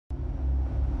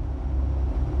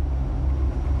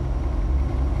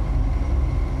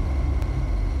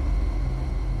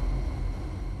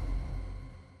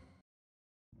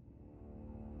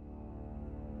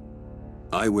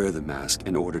I wear the mask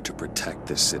in order to protect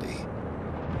this city.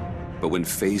 But when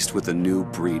faced with a new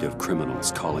breed of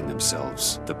criminals calling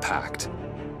themselves the Pact,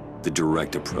 the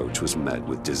direct approach was met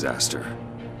with disaster.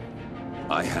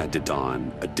 I had to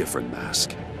don a different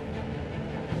mask.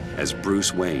 As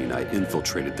Bruce Wayne, I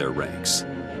infiltrated their ranks.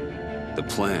 The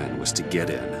plan was to get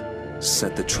in,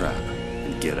 set the trap,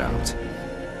 and get out.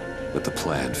 But the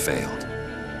plan failed.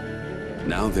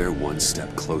 Now they're one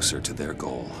step closer to their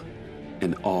goal,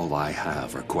 and all I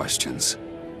have are questions.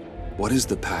 What is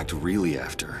the Pact really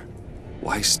after?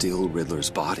 Why steal Riddler's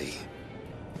body?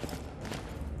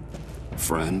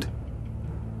 Friend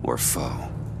or foe?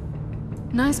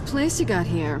 Nice place you got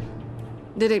here.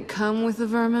 Did it come with the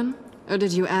vermin, or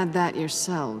did you add that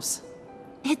yourselves?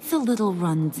 It's a little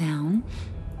rundown,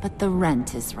 but the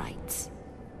rent is right.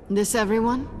 This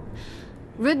everyone?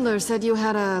 Riddler said you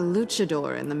had a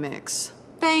luchador in the mix.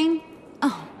 Bane?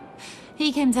 Oh,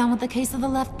 he came down with a case of the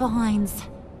left behinds.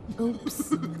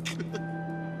 Oops.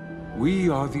 We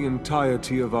are the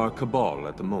entirety of our cabal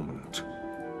at the moment.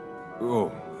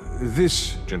 Oh,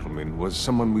 this gentleman was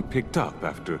someone we picked up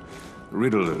after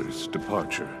Riddler's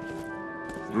departure.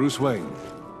 Bruce Wayne.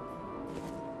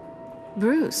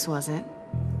 Bruce, was it?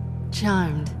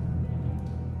 Charmed.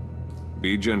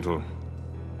 Be gentle.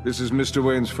 This is Mr.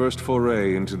 Wayne's first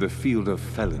foray into the field of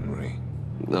felonry.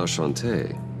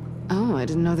 Enchanté. Oh, I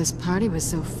didn't know this party was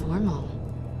so formal.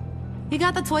 You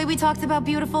got the toy we talked about,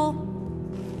 beautiful?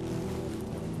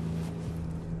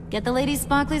 Get the lady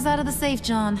sparklies out of the safe,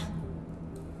 John.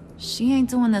 She ain't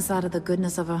doing this out of the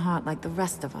goodness of her heart like the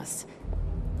rest of us.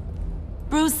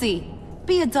 Brucey,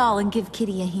 be a doll and give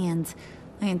Kitty a hand.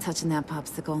 I ain't touching that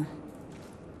popsicle.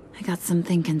 I got some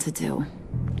thinking to do.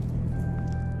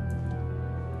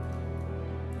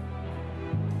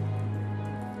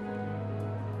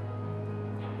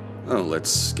 Oh,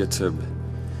 let's get to...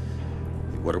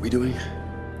 What are we doing?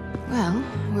 Well,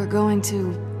 we're going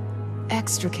to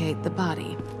extricate the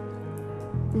body.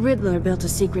 Riddler built a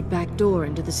secret back door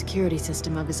into the security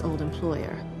system of his old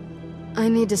employer. I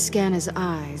need to scan his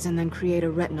eyes and then create a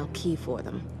retinal key for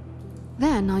them.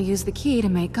 Then I'll use the key to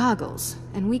make goggles,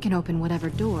 and we can open whatever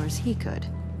doors he could.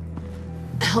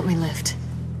 Help me lift.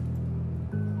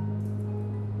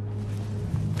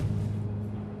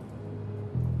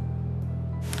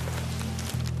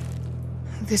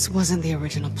 This wasn't the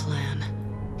original plan.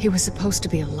 He was supposed to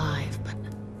be alive, but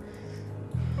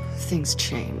things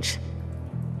change.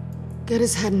 Get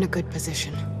his head in a good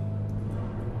position.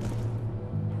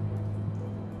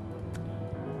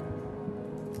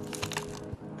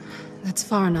 That's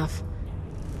far enough.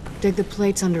 Dig the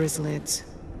plates under his lids.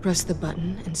 Press the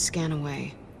button and scan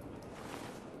away.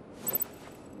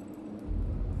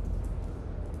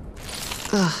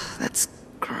 Ugh, that's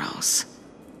gross.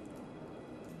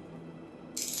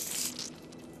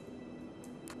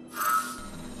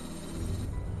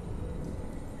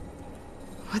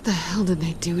 What the hell did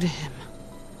they do to him?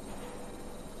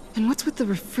 And what's with the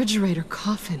refrigerator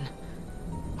coffin?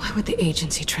 Why would the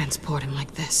agency transport him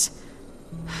like this?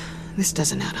 This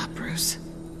doesn't add up, Bruce.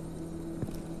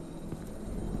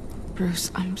 Bruce,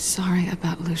 I'm sorry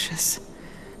about Lucius.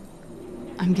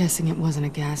 I'm guessing it wasn't a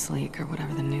gas leak or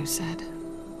whatever the news said.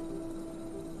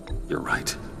 You're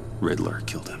right. Riddler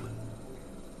killed him.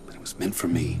 But it was meant for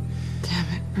me. Damn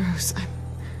it, Bruce,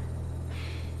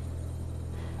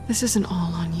 This isn't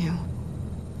all on you.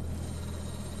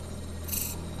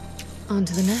 On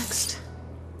to the next.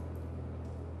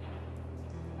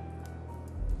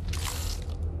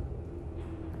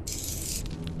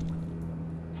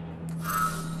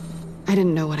 I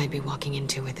didn't know what I'd be walking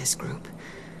into with this group,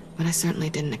 but I certainly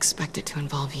didn't expect it to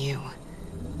involve you.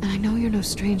 And I know you're no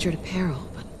stranger to peril,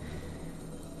 but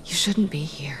you shouldn't be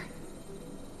here.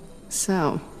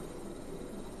 So,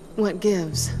 what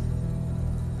gives?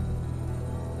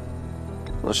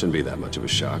 Well, it shouldn't be that much of a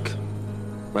shock.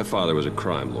 My father was a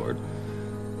crime lord.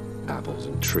 Apples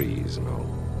and trees and all.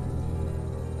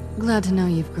 Glad to know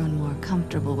you've grown more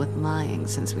comfortable with lying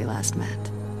since we last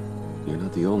met. You're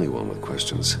not the only one with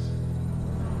questions.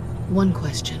 One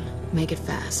question. Make it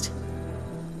fast.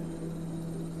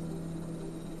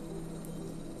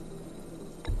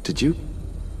 Did you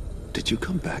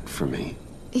come back for me?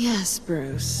 Yes,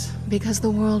 Bruce. Because the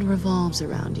world revolves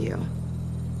around you.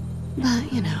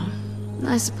 But, you know,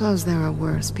 I suppose there are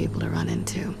worse people to run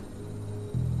into.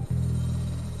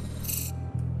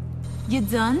 You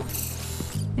done?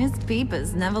 His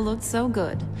peepers never looked so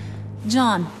good.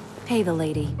 John, pay the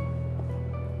lady.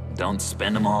 Don't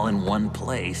spend them all in one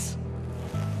place.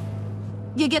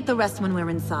 You get the rest when we're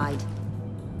inside.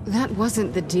 That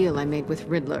wasn't the deal I made with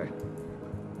Riddler.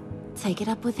 Take it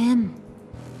up with him.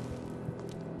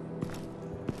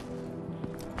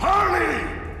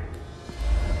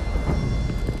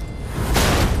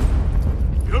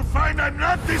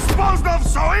 disposed of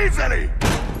so easily!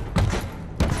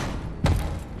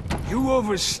 You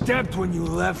overstepped when you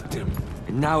left him,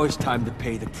 and now it's time to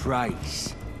pay the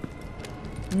price.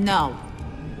 No.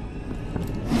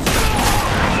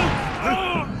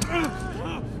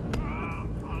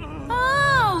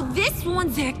 Oh, this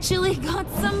one's actually got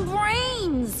some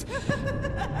brains.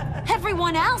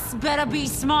 Everyone else better be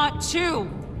smart too.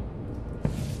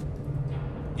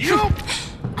 You!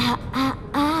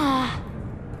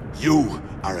 You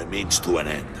are a means to an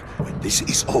end. When this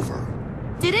is over,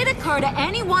 Did it occur to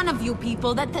any one of you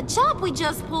people that the job we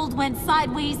just pulled went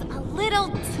sideways a little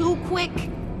too quick?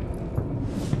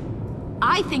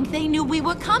 I think they knew we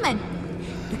were coming,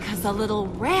 because a little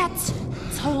rat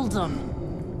told them.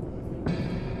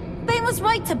 Bane was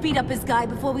right to beat up his guy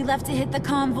before we left to hit the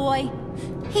convoy.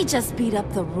 He just beat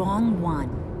up the wrong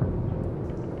one.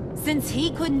 Since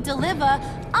he couldn't deliver,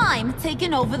 I'm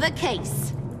taking over the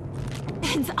case.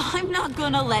 And I'm not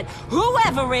gonna let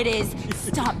whoever it is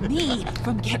stop me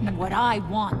from getting what I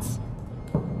want.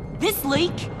 This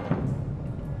leak,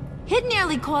 it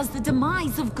nearly caused the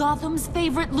demise of Gotham's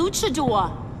favorite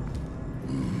luchador.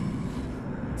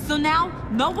 So now,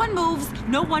 no one moves,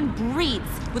 no one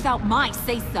breathes without my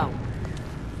say-so.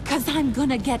 'Cause I'm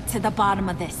gonna get to the bottom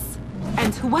of this.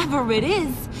 And whoever it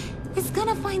is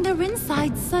gonna find their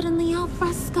insides suddenly al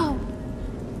fresco.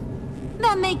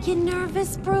 That make you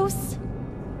nervous, Bruce?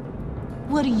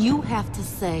 What do you have to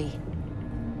say?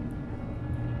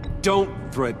 Don't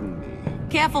threaten me.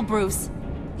 Careful, Bruce.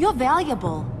 You're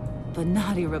valuable, but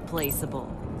not irreplaceable.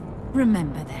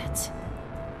 Remember that.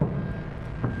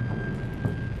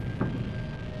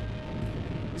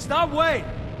 Stop, wait!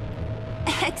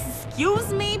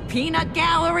 Excuse me, Peanut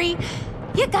Gallery?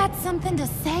 You got something to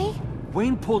say?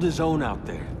 Wayne pulled his own out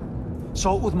there.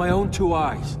 Saw it with my own 2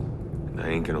 eyes. I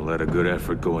ain't gonna let a good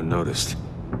effort go unnoticed.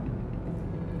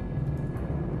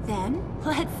 Then,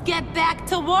 let's get back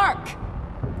to work.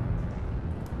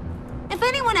 If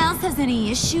anyone else has any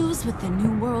issues with the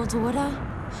New World Order,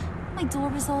 my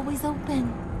door is always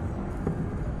open.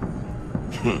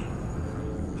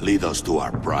 lead us to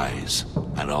our prize,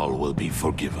 and all will be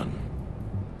forgiven.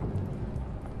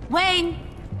 Wayne,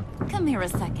 come here a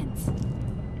second.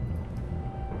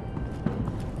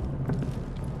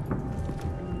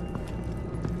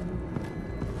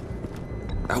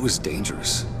 That was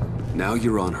dangerous. Now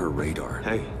you're on her radar.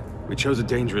 Hey, we chose a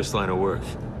dangerous line of work.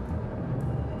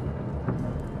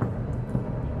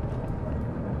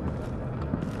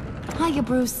 Hiya,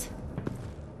 Bruce.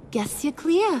 Guess you're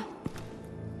clear.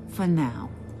 For now.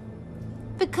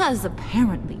 Because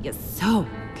apparently you're so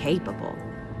capable.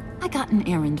 I got an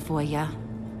errand for you.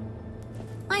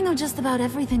 I know just about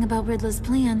everything about Riddler's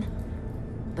plan.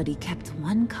 But he kept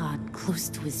one card close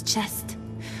to his chest.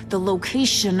 The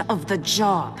location of the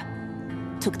job.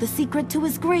 Took the secret to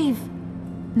his grave.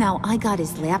 Now I got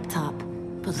his laptop.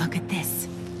 But look at this.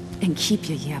 And keep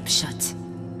your yap shut.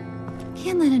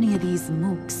 Can't let any of these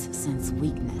mooks sense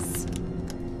weakness.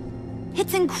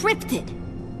 It's encrypted.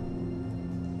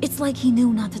 It's like he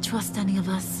knew not to trust any of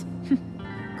us.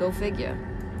 Go figure.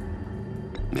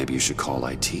 Maybe you should call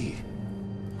IT.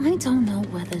 I don't know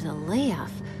whether to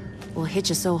laugh or hit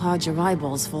you so hard your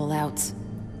eyeballs fall out.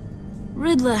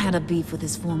 Riddler had a beef with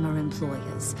his former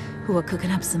employers, who are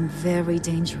cooking up some very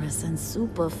dangerous and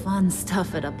super fun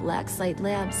stuff at a black site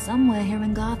lab somewhere here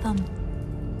in Gotham.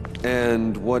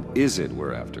 And what is it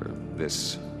we're after?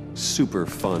 This super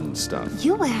fun stuff?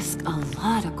 You ask a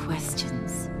lot of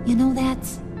questions. You know that?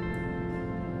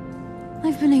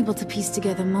 I've been able to piece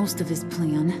together most of his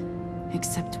plan,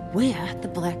 except where the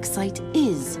black site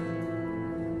is.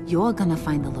 You're gonna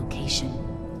find the location.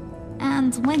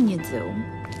 And when you do,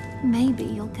 maybe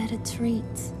you'll get a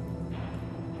treat.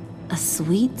 A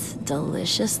sweet,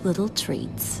 delicious little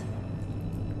treat.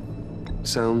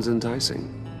 Sounds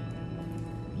enticing.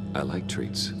 I like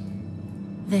treats.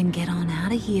 Then get on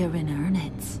out of here and earn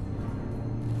it.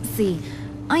 See,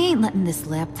 I ain't letting this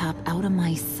laptop out of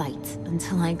my sight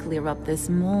until I clear up this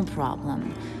mole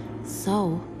problem.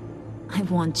 So, I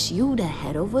want you to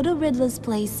head over to Riddler's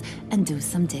place and do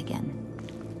some digging.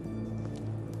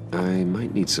 I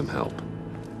might need some help.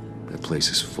 That place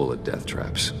is full of death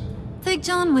traps. Take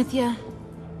John with you.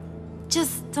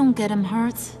 Just don't get him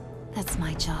hurt. That's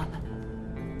my job.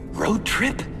 Road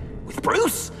trip? With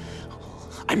Bruce?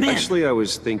 I'm in. Actually, I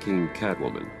was thinking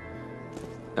Catwoman.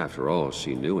 After all,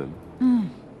 she knew him.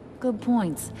 Good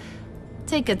points.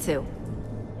 Take it too.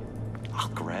 I'll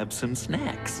grab some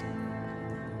snacks.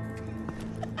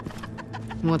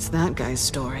 What's that guy's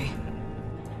story?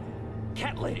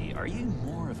 Cat lady, are you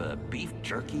more of a beef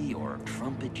jerky or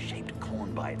trumpet-shaped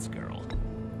corn bites girl?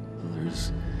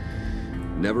 There's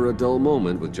never a dull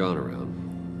moment with John around.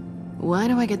 Why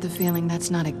do I get the feeling that's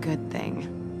not a good thing?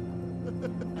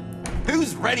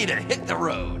 Who's ready to hit the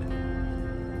road?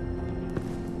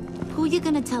 Who you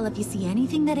gonna tell if you see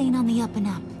anything that ain't on the up and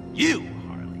up? You,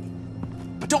 Harley.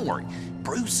 But don't worry,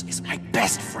 Bruce is my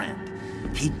best friend.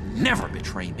 He'd never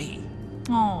betray me.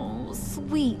 Oh,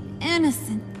 sweet,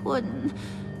 innocent Puddin'.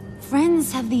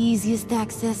 Friends have the easiest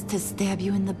access to stab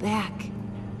you in the back.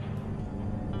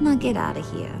 Now get out of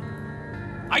here.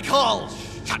 I call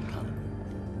shotgun.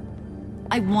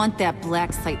 I want that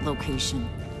black site location.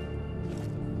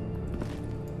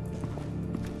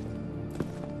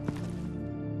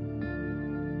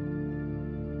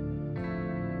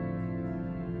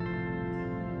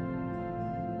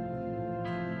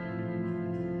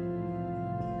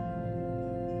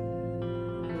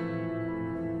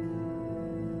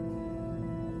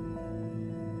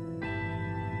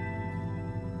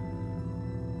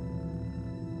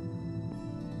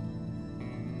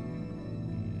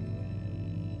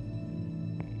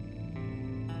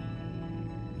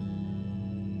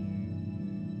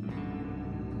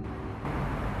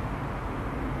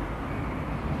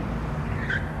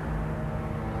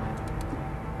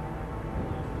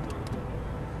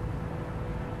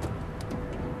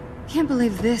 Can't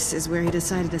believe this is where he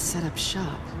decided to set up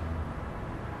shop.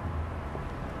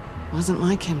 Wasn't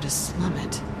like him to slum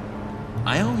it.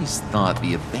 I always thought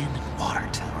the abandoned water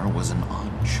tower was an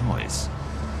odd choice.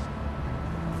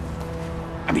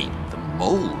 I mean, the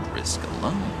mold risk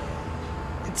alone.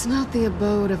 It's not the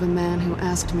abode of a man who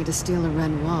asked me to steal a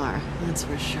Renoir, that's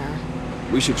for sure.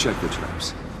 We should check the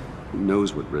traps. Who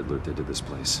knows what Riddler did to this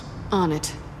place? On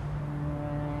it.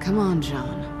 Come on,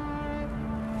 John.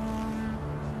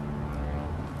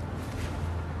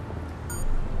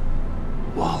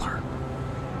 Waller.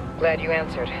 Glad you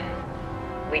answered.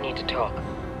 We need to talk.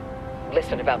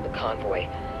 Listen about the convoy.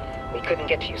 We couldn't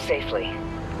get to you safely.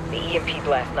 The EMP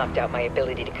blast knocked out my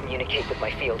ability to communicate with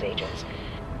my field agents.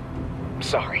 I'm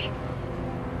sorry.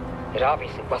 It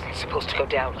obviously wasn't supposed to go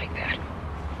down like that.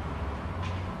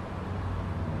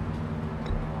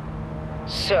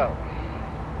 So,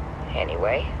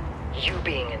 anyway, you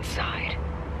being inside,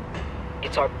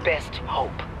 it's our best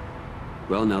hope.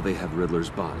 Well, now they have Riddler's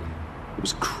body. It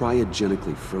was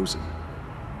cryogenically frozen.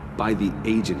 By the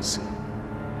agency.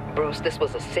 Bruce, this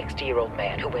was a 60-year-old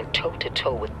man who went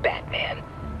toe-to-toe with Batman.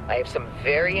 I have some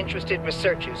very interested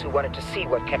researchers who wanted to see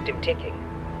what kept him ticking.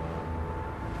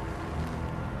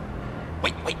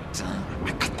 Wait, I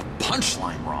got the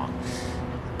punchline wrong.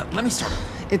 Let me start over.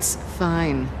 It's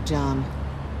fine, John.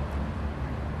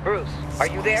 Bruce, are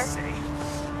you there?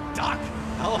 Doc,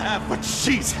 I'll have what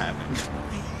she's having.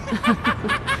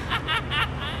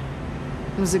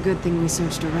 It was a good thing we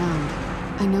searched around.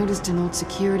 I noticed an old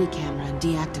security camera and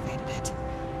deactivated it.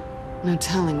 No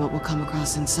telling what we'll come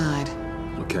across inside.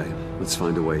 Okay, let's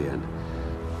find a way in.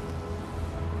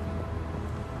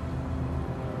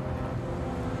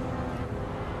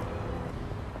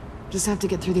 Just have to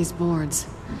get through these boards.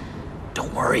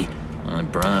 Don't worry, I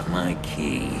brought my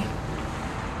key.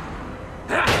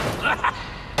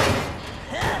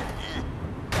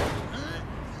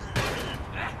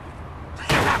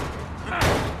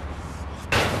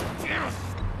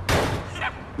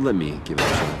 Let me give it a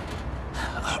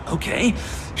try. Okay,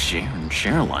 share and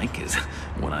share alike is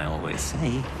what I always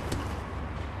say.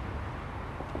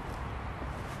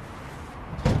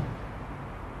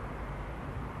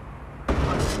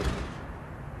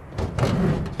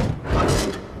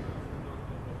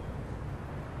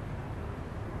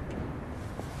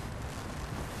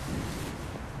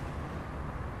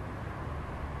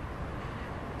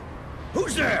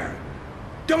 Who's there?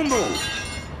 Don't move!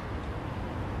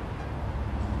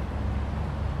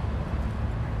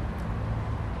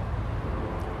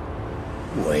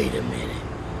 Wait a minute.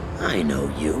 I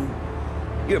know you.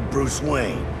 You're Bruce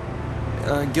Wayne.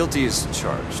 Guilty as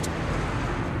charged.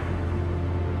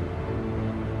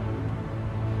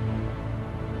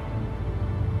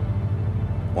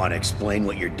 Want to explain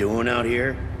what you're doing out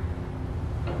here?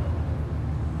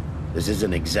 This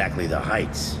isn't exactly the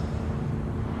Heights.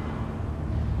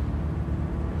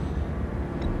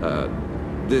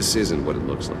 This isn't what it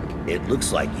looks like. It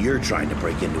looks like you're trying to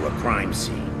break into a crime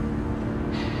scene.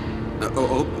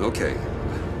 Okay.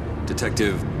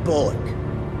 Detective Bullock.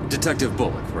 Detective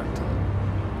Bullock,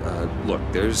 right. Look,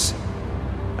 there's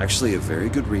actually a very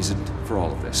good reason for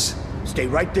all of this. Stay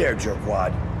right there,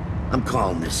 jerkwad. I'm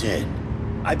calling this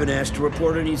in. I've been asked to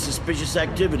report any suspicious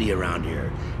activity around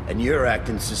here, and you're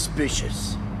acting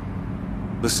suspicious.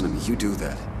 Listen to me, you do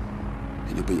that,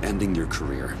 and you'll be ending your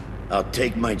career. I'll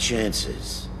take my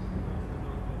chances.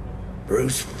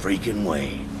 Bruce freaking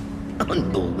Wayne.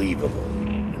 Unbelievable.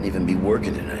 Wouldn't even be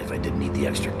working tonight if I didn't need the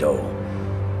extra dough.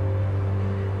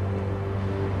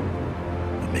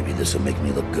 But maybe this will make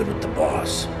me look good with the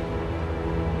boss.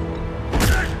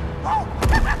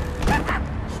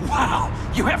 Wow,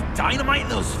 you have dynamite in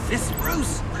those fists,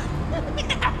 Bruce?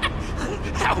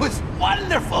 That was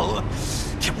wonderful!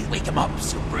 Can we wake him up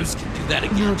so Bruce can do that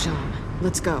again? No, John.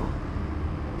 Let's go.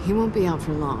 He won't be out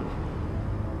for long.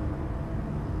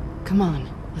 Come on,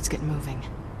 let's get moving.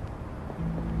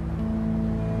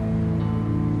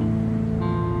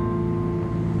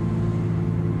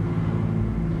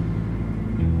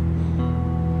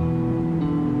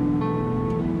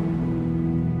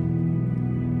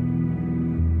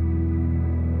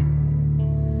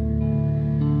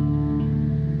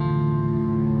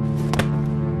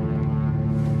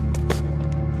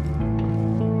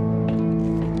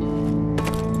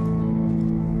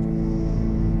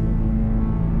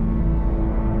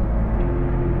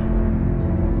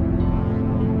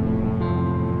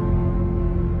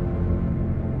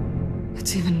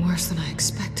 It's even worse than I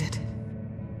expected.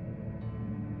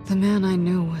 The man I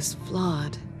knew was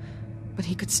flawed, but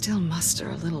he could still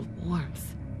muster a little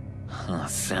warmth. Huh,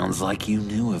 sounds like you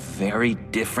knew a very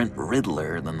different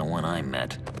Riddler than the one I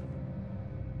met.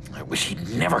 I wish he'd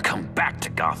never come back to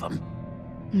Gotham.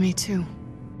 Me too.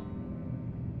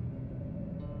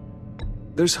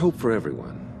 There's hope for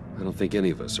everyone. I don't think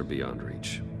any of us are beyond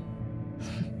reach.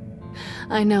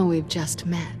 I know we've just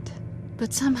met,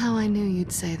 but somehow I knew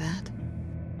you'd say that.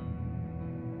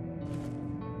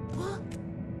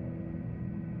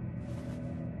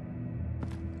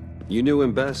 You knew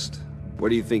him best. Where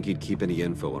do you think he'd keep any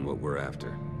info on what we're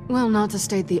after? Well, not to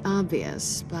state the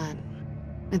obvious, but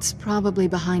it's probably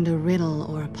behind a riddle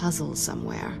or a puzzle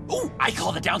somewhere. Ooh, I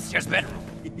call the downstairs bedroom.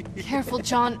 Careful,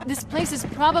 John. This place is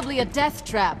probably a death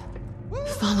trap.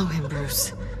 Follow him,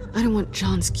 Bruce. I don't want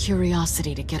John's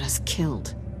curiosity to get us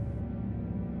killed.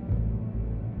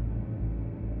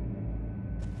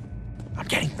 I'm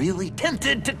getting really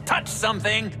tempted to touch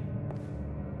something.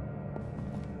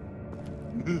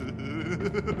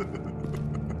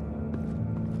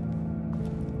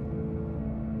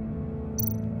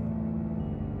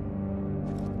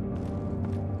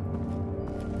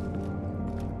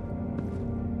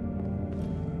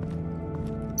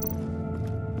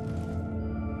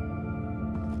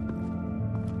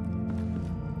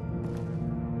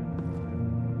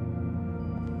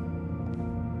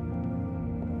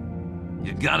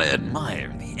 You gotta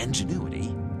admire the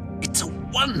ingenuity. It's a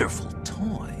wonderful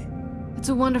toy. It's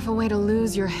a wonderful way to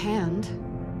lose your hand.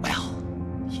 Well,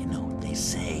 you know what they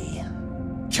say.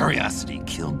 Curiosity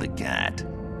killed the cat.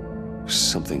 There's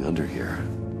something under here.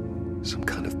 Some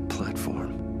kind of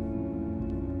platform.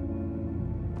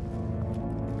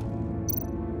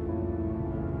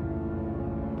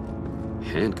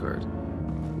 Handcart.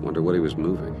 Wonder what he was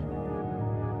moving.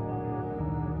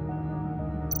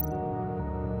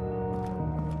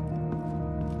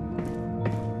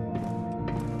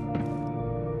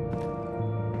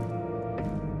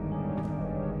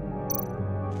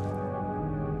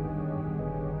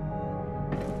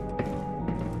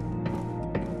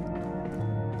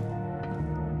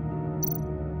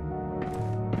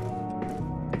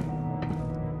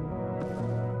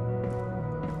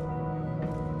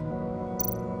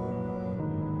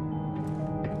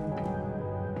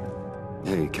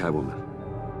 Hey, Catwoman.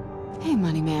 Hey,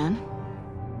 Money Man.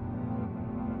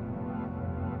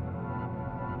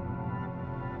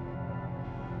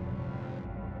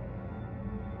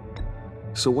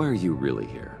 So why are you really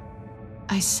here?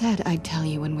 I said I'd tell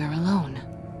you when we're alone.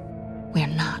 We're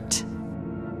not.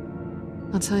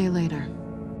 I'll tell you later.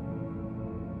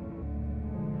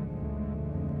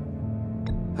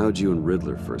 How'd you and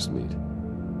Riddler first meet?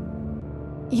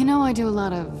 You know, I do a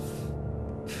lot of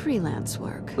freelance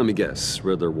work. Let me guess,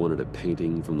 Riddler wanted a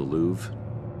painting from the Louvre?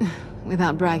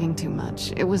 Without bragging too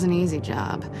much, it was an easy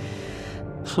job.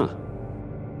 Huh.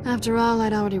 After all,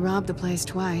 I'd already robbed the place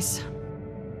twice.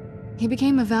 He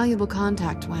became a valuable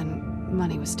contact when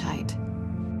money was tight.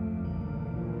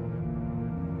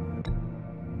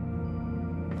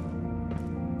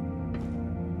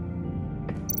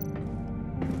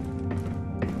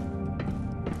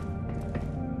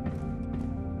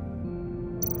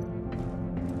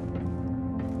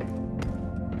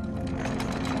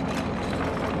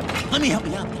 Let me help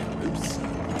you out there, Bruce.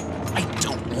 I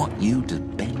don't want you to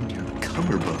bend your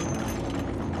collarbone.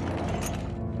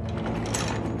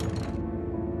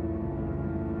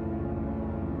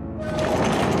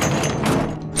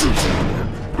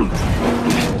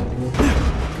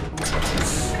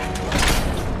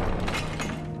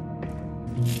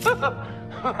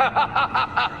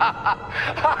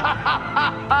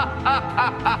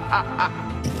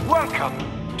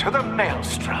 Welcome to the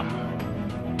Maelstrom.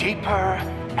 Deeper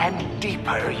and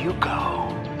deeper you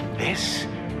go. This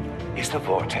is the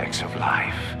vortex of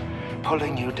life,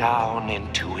 pulling you down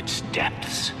into its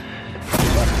depths.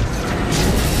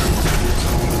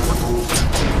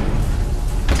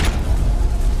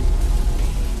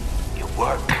 You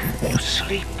work, you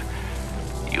sleep,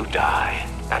 you die.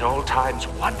 At all times,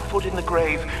 1 foot in the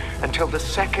grave until the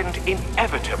second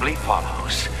inevitably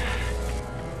follows.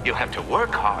 You'll have to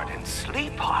work hard and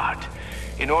sleep hard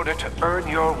in order to earn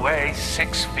your way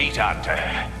 6 feet under.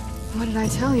 What did I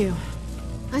tell you?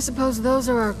 I suppose those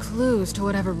are our clues to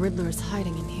whatever Riddler is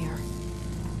hiding in here.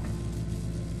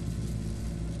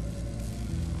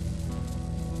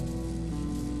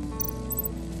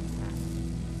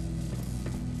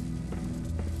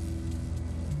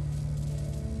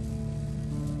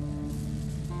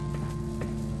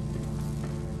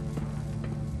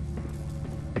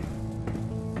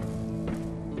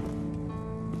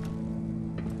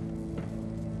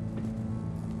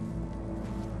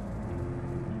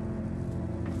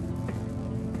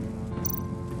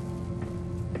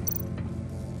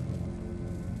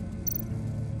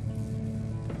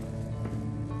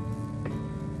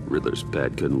 Riddler's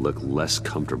bed couldn't look less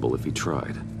comfortable if he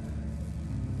tried.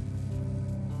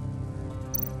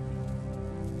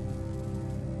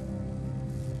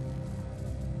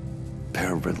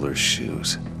 Pair of Riddler's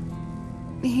shoes.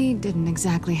 He didn't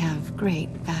exactly have great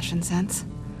fashion sense.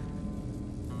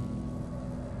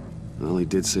 Well, he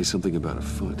did say something about a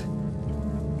foot.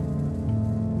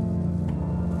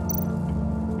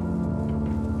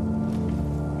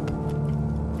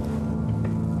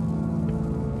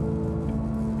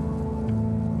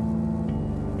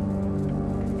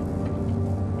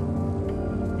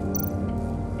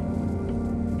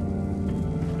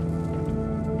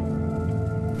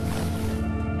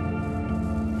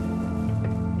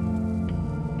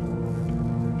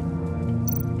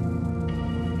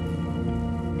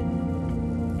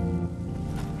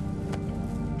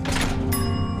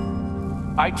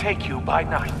 I take you by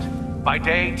night, by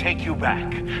day take you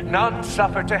back. None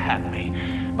suffer to have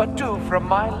me, but do from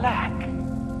my lack.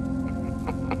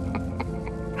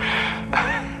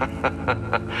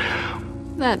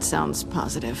 That sounds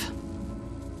positive.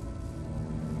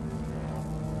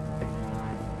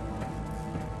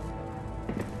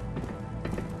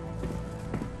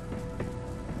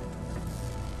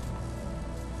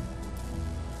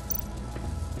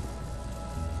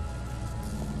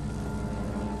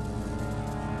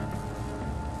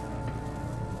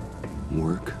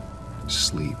 Work,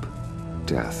 sleep,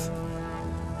 death.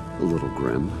 A little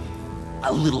grim.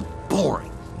 A little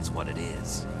boring is what it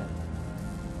is.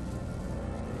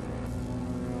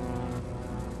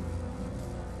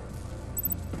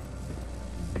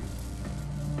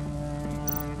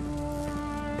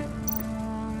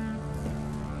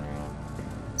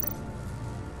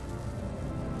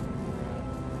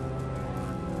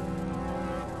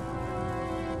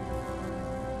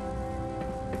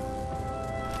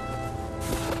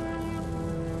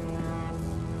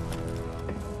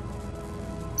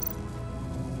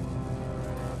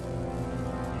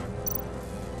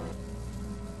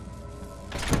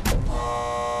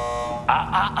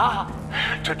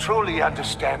 To truly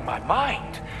understand my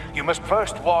mind, you must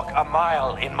first walk a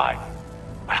mile in my...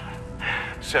 Well,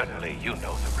 certainly you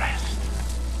know the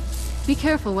rest. Be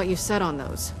careful what you said on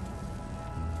those.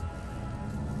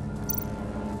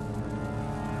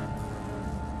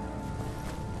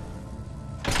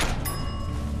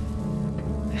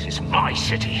 This is my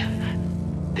city.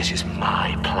 This is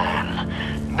my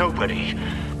plan. Nobody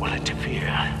will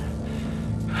interfere.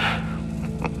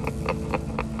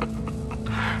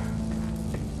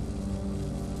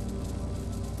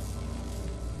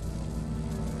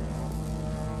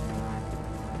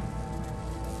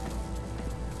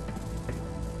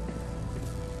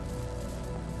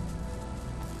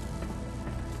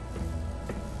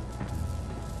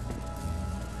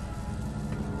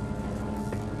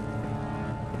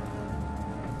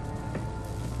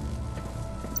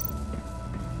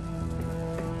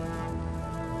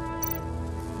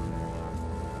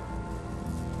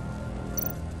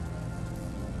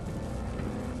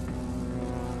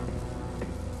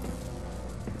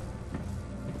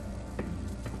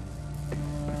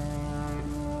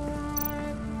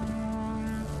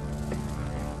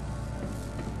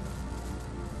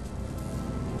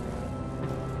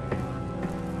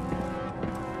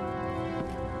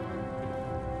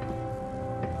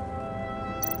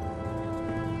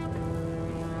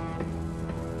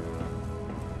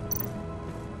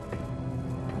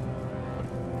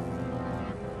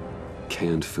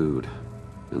 Canned food.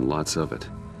 And lots of it.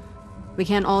 We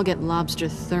can't all get lobster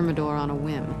thermidor on a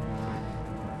whim.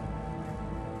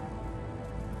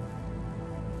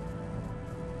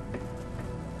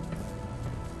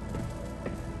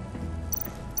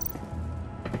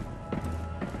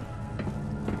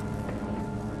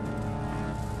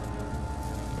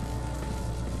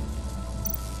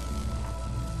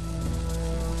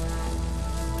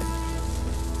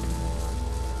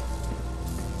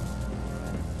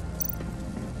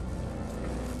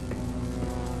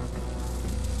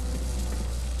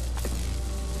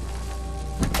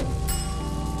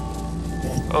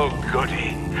 Oh,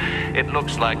 goody. It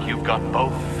looks like you've got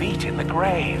both feet in the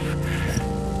grave.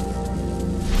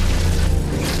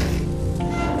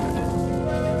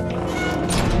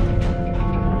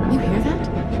 You hear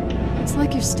that? It's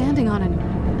like you're standing on an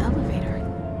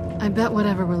elevator. I bet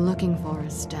whatever we're looking for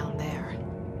is down there.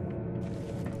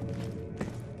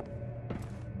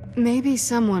 Maybe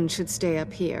someone should stay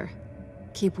up here.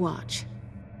 Keep watch.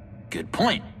 Good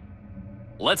point.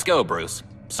 Let's go, Bruce.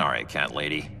 Sorry, cat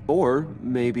lady. Or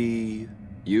maybe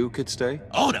you could stay?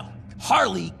 Oh no.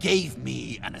 Harley gave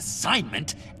me an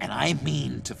assignment, and I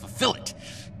mean to fulfill it.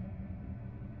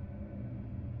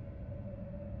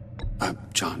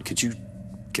 John, could you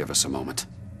give us a moment?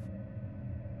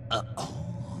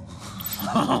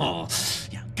 Oh,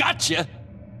 yeah, gotcha.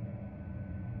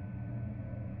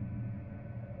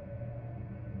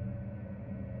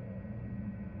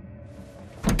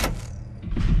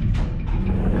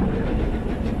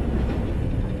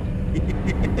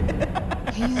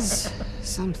 He's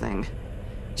something.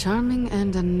 Charming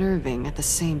and unnerving at the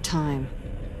same time.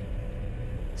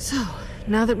 So,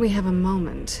 now that we have a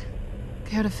moment,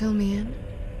 care to fill me in?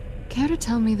 Care to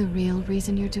tell me the real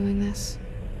reason you're doing this?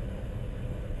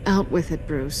 Out with it,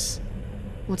 Bruce.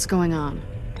 What's going on?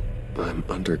 I'm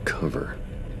undercover.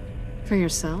 For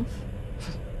yourself?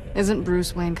 Isn't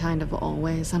Bruce Wayne kind of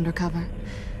always undercover?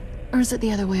 Or is it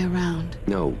the other way around?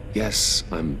 No, yes,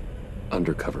 I'm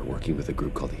undercover working with a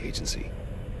group called the Agency.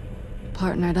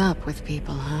 Partnered up with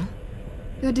people, huh?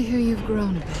 Good to hear you've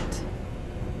grown a bit.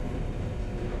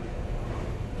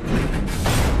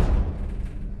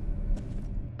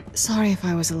 Sorry if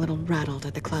I was a little rattled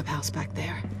at the clubhouse back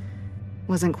there.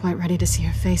 Wasn't quite ready to see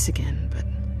your face again, but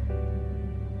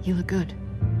you look good.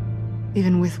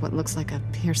 Even with what looks like a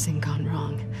piercing gone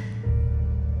wrong.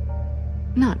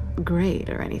 Not great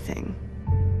or anything,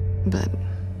 but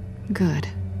good.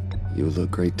 You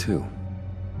look great too.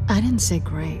 I didn't say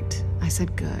great, I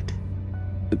said good.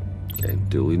 Okay,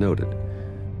 duly noted.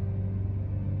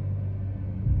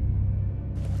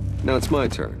 Now it's my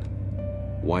turn.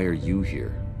 Why are you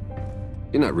here?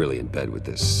 You're not really in bed with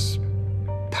this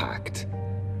pact.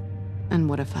 And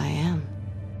what if I am?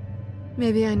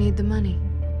 Maybe I need the money.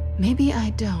 Maybe I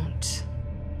don't.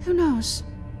 Who knows?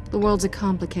 The world's a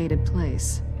complicated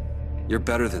place. You're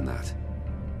better than that.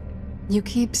 You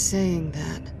keep saying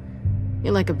that.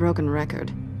 You're like a broken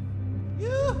record.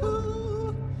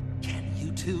 Yoo-hoo! Can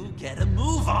you two get a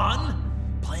move on?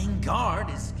 Playing guard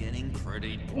is getting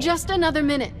pretty boring. Just another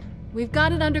minute. We've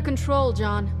got it under control,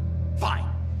 John. Fine.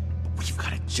 But we've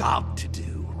got a job to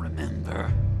do,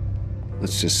 remember?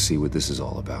 Let's just see what this is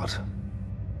all about.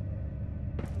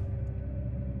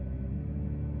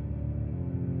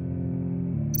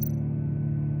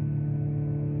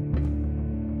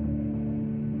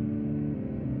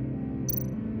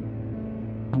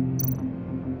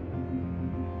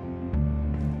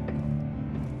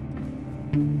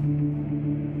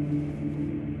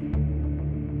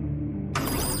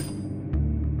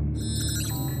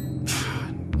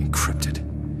 Encrypted.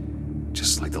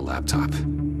 Just like the laptop.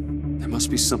 There must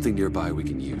be something nearby we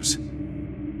can use.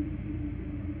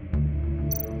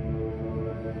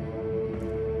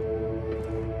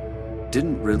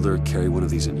 Didn't Riddler carry one of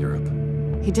these in Europe?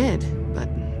 He did, but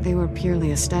they were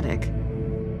purely aesthetic.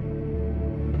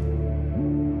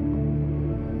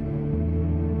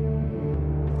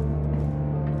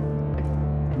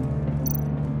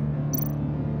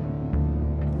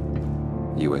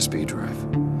 USB drive.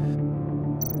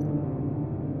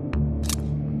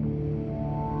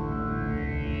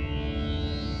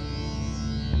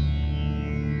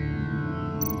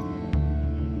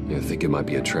 You think it might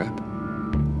be a trap?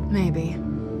 Maybe.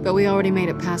 But we already made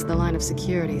it past the line of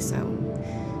security, so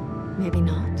maybe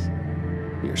not.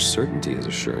 Your certainty is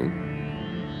assuring.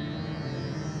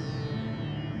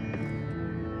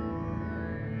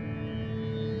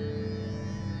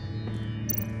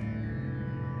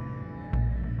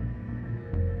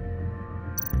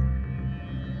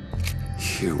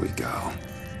 Here we go.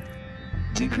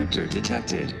 Decryptor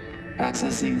detected.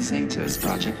 Accessing Sanctus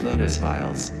Project Lotus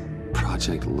files.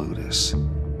 Project Lotus.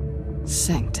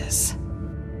 Sanctus.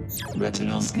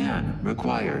 Retinal scan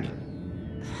required.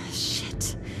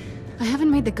 Shit. I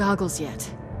haven't made the goggles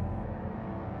yet.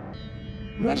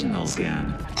 Retinal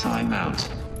scan. Timeout.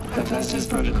 Hephaestus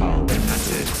protocol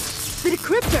enacted. The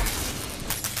decryptor!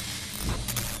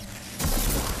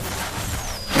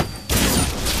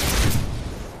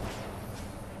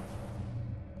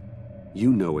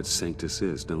 You know what Sanctus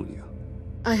is, don't you?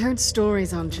 I heard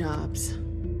stories on jobs.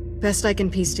 Best I can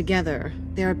piece together,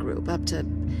 they're a group up to...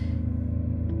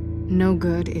 No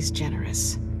good is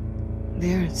generous.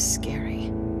 They're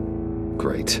scary.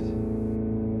 Great.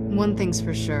 One thing's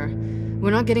for sure.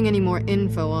 We're not getting any more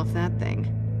info off that thing.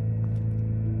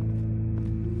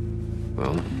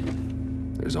 Well,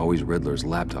 there's always Riddler's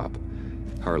laptop.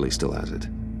 Harley still has it.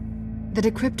 The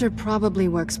decryptor probably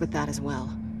works with that as well.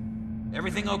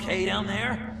 Everything okay down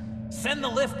there? Send the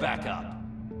lift back up.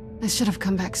 I should have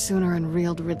come back sooner and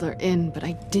reeled Riddler in, but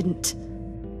I didn't.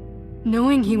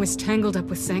 Knowing he was tangled up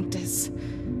with Sanctus,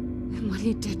 and what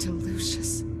he did to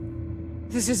Lucius.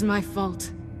 This is my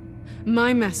fault.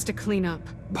 My mess to clean up.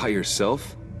 By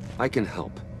yourself? I can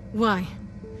help. Why?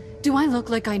 Do I look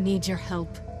like I need your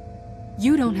help?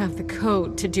 You don't have the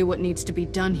code to do what needs to be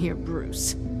done here,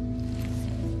 Bruce.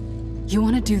 You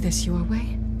want to do this your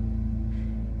way?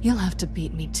 You'll have to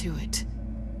beat me to it.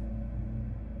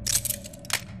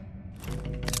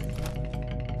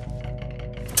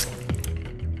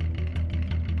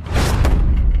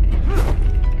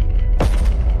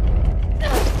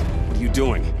 What are you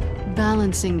doing?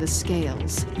 Balancing the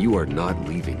scales. You are not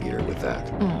leaving here with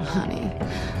that. Oh, honey.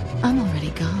 I'm already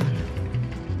gone.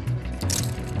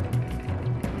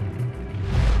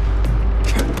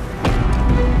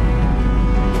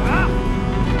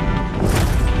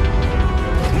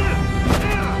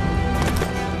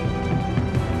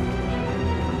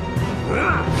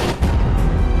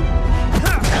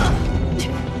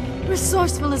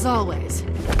 Resourceful as always.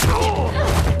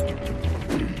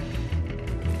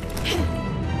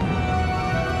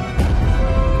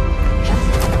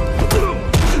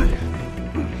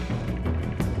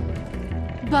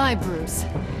 Bye, Bruce.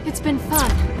 It's been fun.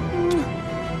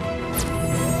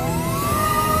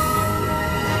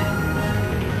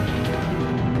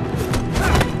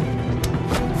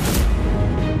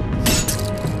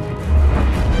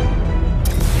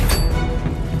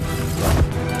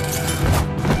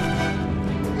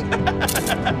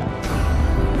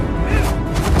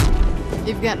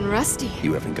 You've gotten rusty.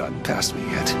 You haven't gotten past me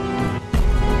yet.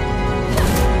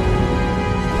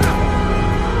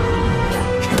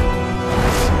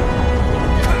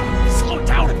 Slow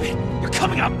down a bit. You're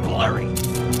coming out blurry.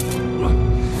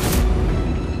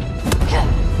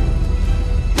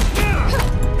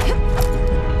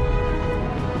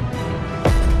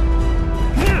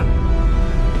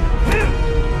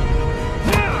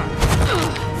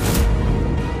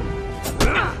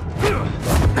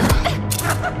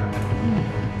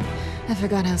 I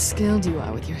forgot how skilled you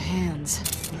are with your hands.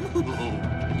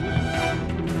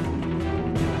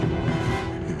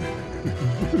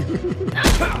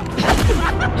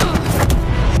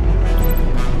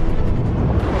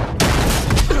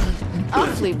 An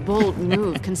awfully bold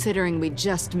move, considering we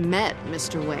just met,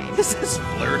 Mr. Wayne. This is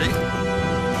flirting.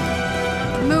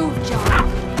 Move, John.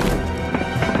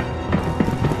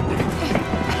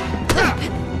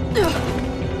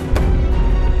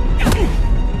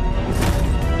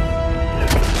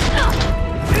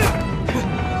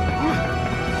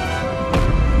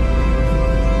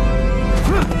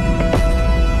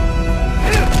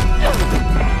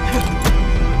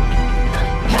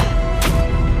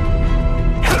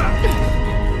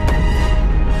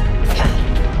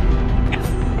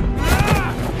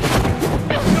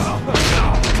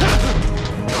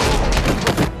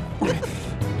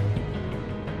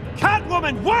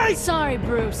 Sorry,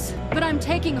 Bruce, but I'm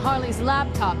taking Harley's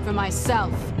laptop for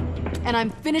myself. And I'm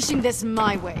finishing this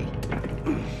my way.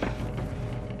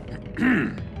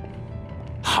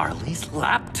 Harley's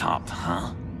laptop,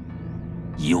 huh?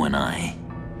 You and I,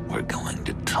 we're going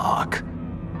to talk.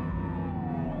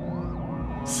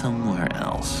 Somewhere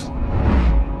else.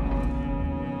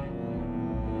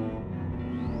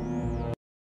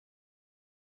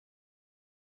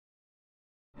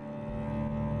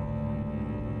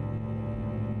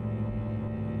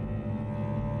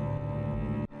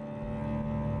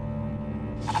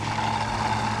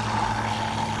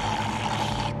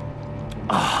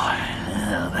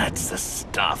 That's the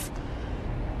stuff.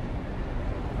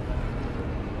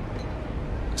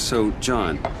 So,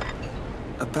 John,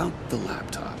 about the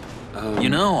laptop. You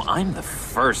know, I'm the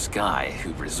first guy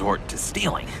who'd resort to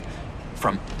stealing.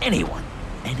 From anyone.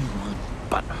 Anyone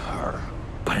but her.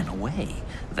 But in a way,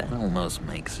 that almost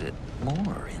makes it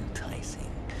more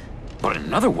enticing. But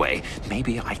another way,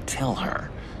 maybe I tell her,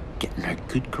 get in her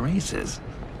good graces.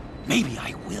 Maybe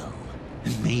I will.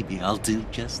 And maybe I'll do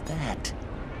just that.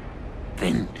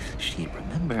 Then she'd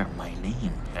remember my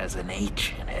name has an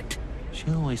H in it. She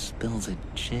always spells it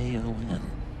Jon.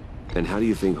 And how do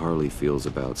you think Harley feels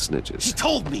about snitches? She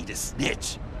told me to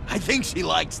snitch. I think she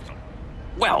likes them.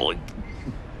 Well,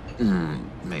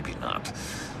 maybe not.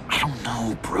 I don't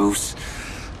know, Bruce.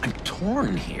 I'm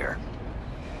torn here.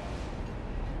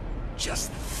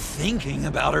 Just thinking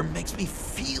about her makes me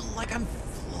feel like I'm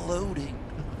floating.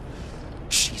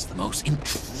 She's the most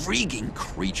intriguing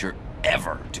creature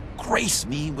ever to grace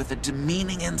me with a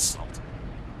demeaning insult.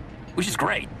 Which is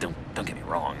great, don't get me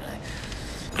wrong.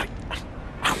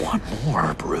 I want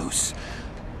more, Bruce.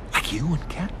 Like you and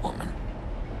Catwoman.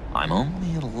 I'm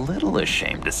only a little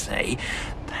ashamed to say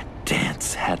that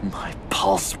dance had my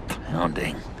pulse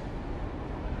pounding.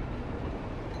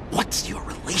 What's your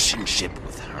relationship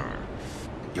with her?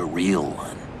 Your real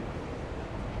one.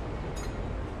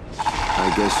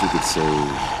 I guess you could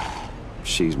say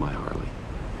she's my Harley.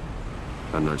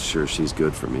 I'm not sure she's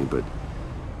good for me, but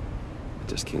I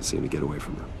just can't seem to get away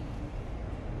from her.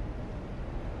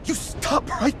 You stop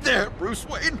right there, Bruce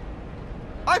Wayne.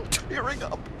 I'm tearing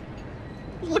up.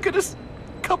 Look at us,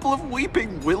 couple of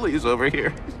weeping willies over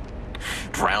here.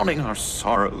 Drowning our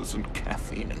sorrows in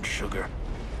caffeine and sugar.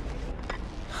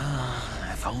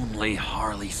 If only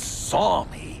Harley saw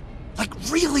me. Like,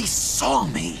 really saw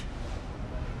me.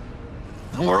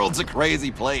 The world's a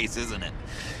crazy place, isn't it?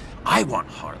 I want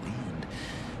Harley, and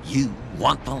you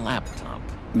want the laptop.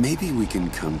 Maybe we can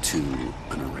come to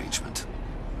an arrangement.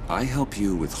 I help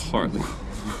you with Harley.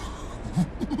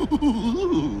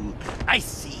 I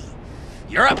see.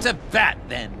 You're up to bat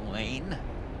then, Wayne.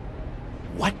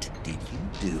 What did you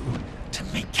do to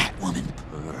make Catwoman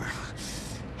purr?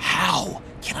 How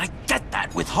can I get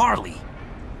that with Harley?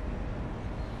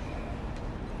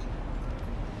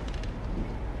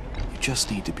 You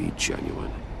just need to be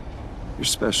genuine. You're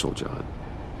special, John.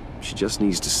 She just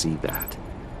needs to see that.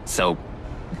 So,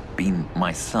 be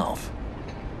myself.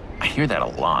 I hear that a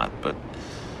lot, but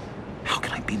how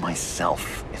can I be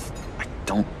myself if I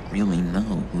don't really know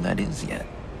who that is yet?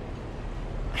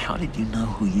 How did you know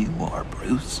who you are,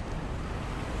 Bruce?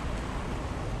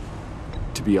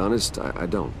 To be honest, I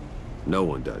don't. No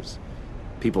one does.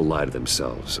 People lie to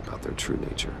themselves about their true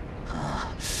nature.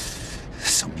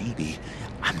 So maybe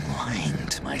I'm lying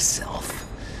to myself.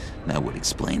 That would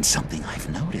explain something I've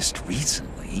noticed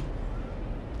recently.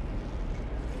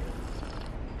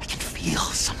 I can feel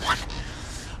someone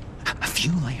a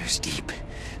few layers deep,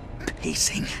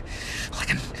 pacing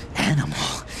like an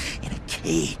animal in a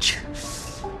cage.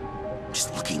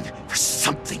 Just looking for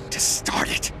something to start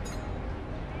it.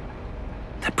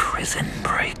 The prison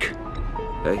break.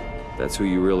 Hey, that's who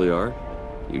you really are.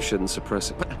 You shouldn't suppress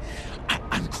it. But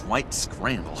I'm quite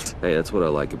scrambled. Hey, that's what I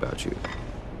like about you.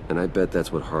 And I bet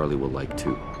that's what Harley will like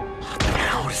too. But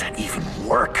how does that even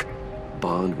work?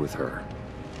 Bond with her.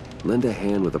 Lend a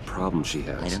hand with a problem she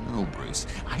has. I don't know, Bruce.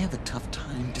 I have a tough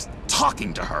time just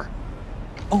talking to her.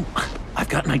 Oh, I've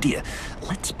got an idea.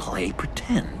 Let's play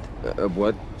pretend.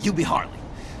 What? You be Harley.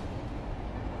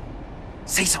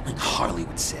 Say something Harley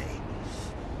would say.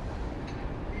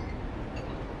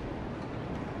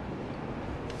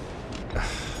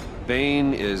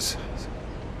 Bane is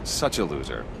such a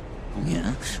loser.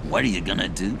 Yeah? What are you gonna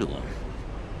do to him?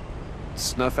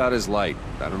 Snuff out his light.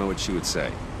 I don't know what she would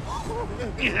say.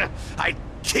 I'd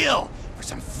kill for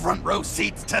some front row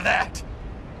seats to that.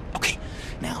 Okay,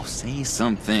 now say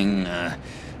something,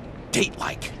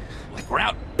 date-like. Like we're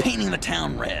out painting the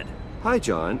town red. Hi,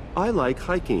 John. I like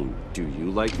hiking. Do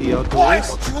you like the outdoors? Why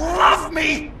don't you love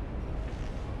me?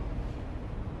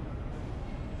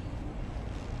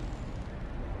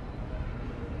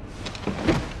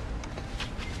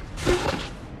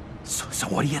 So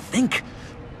what do you think?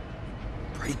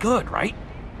 Pretty good, right?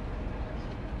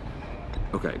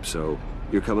 Okay, so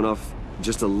you're coming off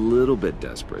just a little bit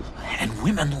desperate. And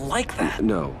women like that.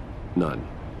 No, none.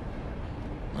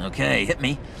 Okay, hit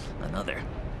me. Another.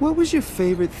 What was your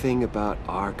favorite thing about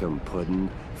Arkham,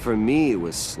 Puddin'? For me, it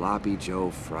was Sloppy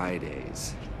Joe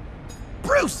Fridays.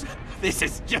 Bruce! This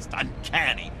is just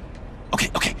uncanny.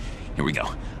 Okay, here we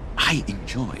go. I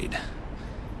enjoyed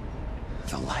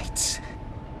the lights.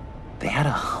 They had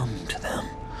a hum to them.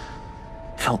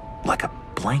 Felt like a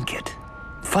blanket.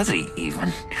 Fuzzy,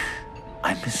 even.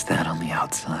 I miss that on the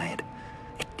outside.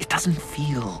 It doesn't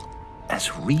feel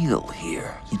as real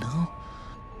here, you know?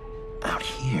 Out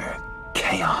here,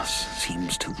 chaos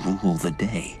seems to rule the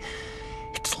day.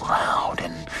 It's loud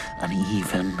and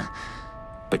uneven.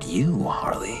 But you,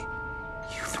 Harley,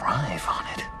 you thrive on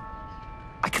it.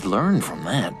 I could learn from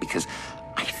that because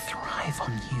I thrive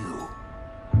on you.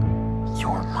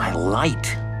 You're my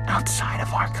light outside of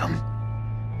Arkham.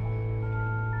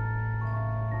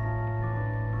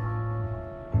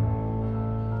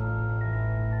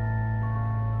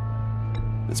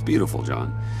 It's beautiful,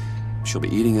 John. She'll be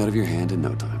eating out of your hand in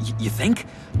no time. You think?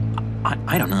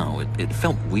 I don't know. It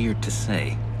felt weird to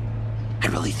say. I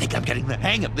really think I'm getting the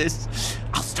hang of this.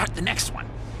 I'll start the next one.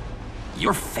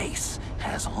 Your face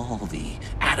has all the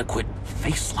adequate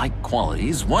face-like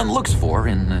qualities one looks for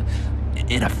in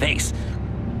a face.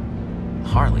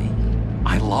 Harley,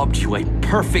 I lobbed you a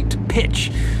perfect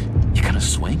pitch. You gonna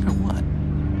swing or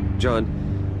what?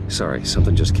 John, sorry,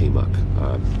 something just came up.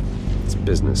 It's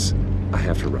business. I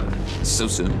have to run. So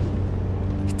soon?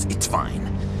 It's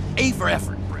fine. A for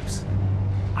effort, Bruce.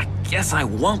 I guess I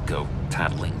won't go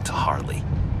tattling to Harley.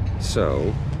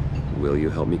 So, will you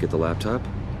help me get the laptop?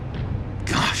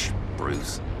 Gosh,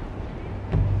 Bruce.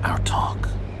 Our talk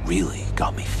really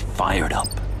got me fired up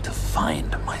to find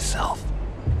myself.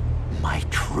 My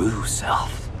true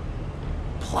self.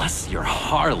 Plus, your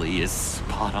Harley is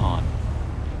spot on.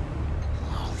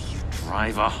 Oh, you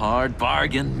drive a hard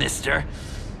bargain, mister.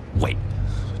 Wait.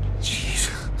 Jeez.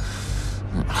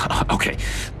 Okay,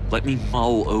 let me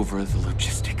mull over the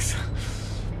logistics.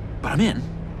 But I'm in.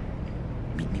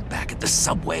 Meet me back at the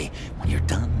subway when you're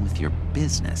done with your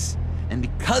business. And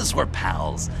because we're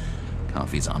pals,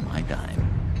 coffee's on my dime.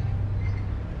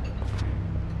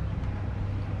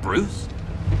 Bruce?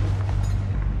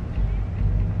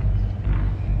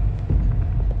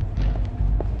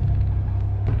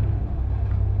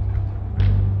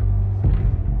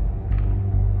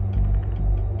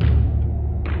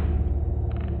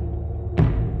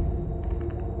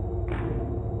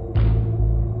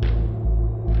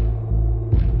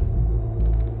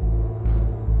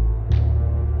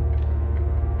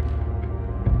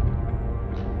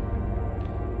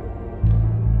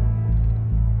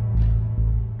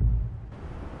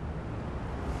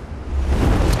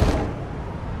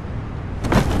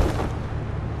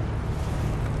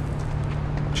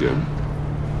 Jim.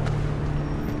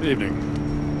 Evening.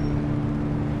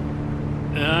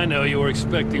 I know you were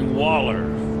expecting Waller.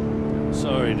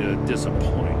 Sorry to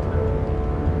disappoint.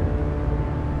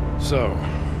 So,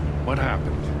 what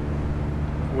happened?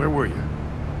 Where were you?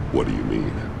 What do you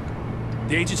mean?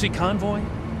 The agency convoy?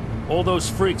 All those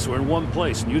freaks were in one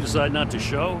place and you decide not to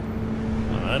show?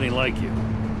 Well, that ain't like you.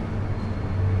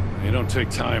 You don't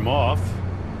take time off.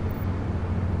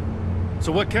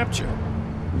 So what kept you?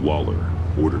 Waller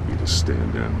ordered me to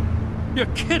stand down. You're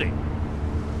kidding!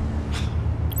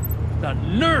 The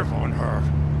nerve on her!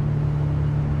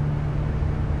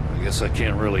 I guess I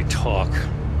can't really talk.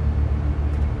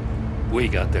 We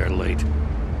got there late.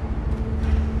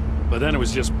 But then it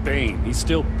was just Bane. He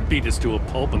still beat us to a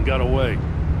pulp and got away.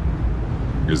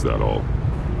 Is that all?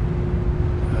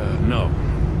 No.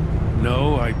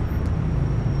 No, I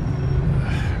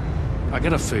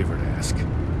got a favor to ask.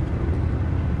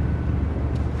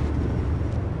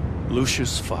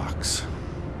 Lucius Fox.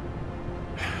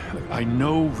 I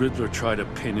know Riddler tried to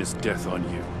pin his death on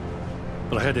you,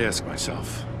 but I had to ask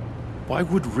myself, why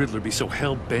would Riddler be so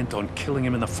hell-bent on killing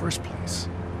him in the first place?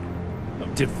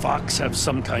 Did Fox have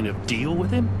some kind of deal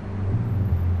with him?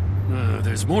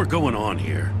 There's more going on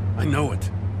here. I know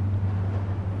it.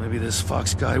 Maybe this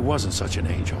Fox guy wasn't such an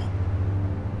angel.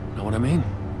 Know what I mean?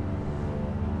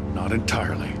 Not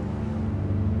entirely.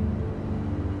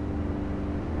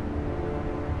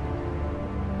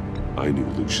 I knew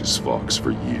Lucius Fox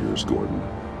for years, Gordon.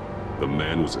 The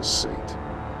man was a saint.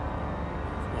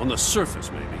 On the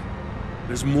surface, maybe.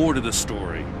 There's more to the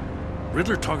story.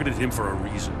 Riddler targeted him for a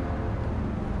reason.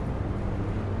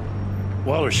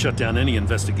 Waller shut down any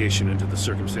investigation into the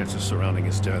circumstances surrounding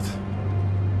his death.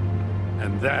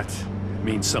 And that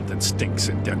means something stinks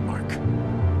in Denmark.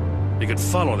 You could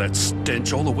follow that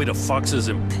stench all the way to Fox's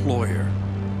employer.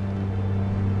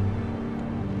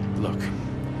 Look,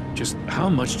 just how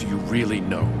much do you really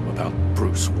know about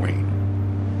Bruce Wayne?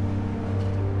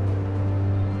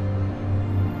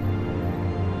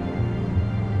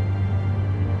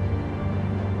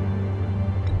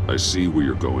 I see where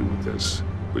you're going with this,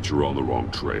 but you're on the wrong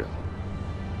trail.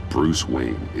 Bruce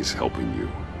Wayne is helping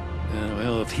you.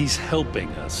 Well, if he's helping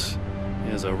us,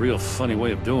 he has a real funny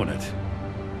way of doing it.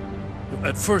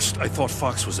 At first, I thought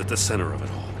Fox was at the center of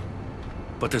it all.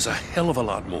 But there's a hell of a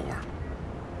lot more.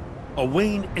 A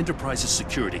Wayne Enterprises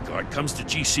security guard comes to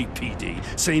GCPD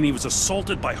saying he was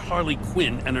assaulted by Harley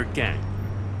Quinn and her gang.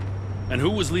 And who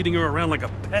was leading her around like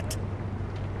a pet?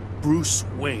 Bruce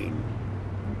Wayne.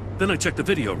 Then I checked the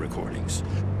video recordings.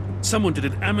 Someone did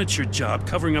an amateur job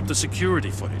covering up the security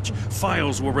footage.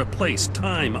 Files were replaced,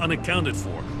 time unaccounted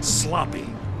for, sloppy.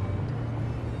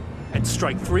 And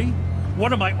strike 3?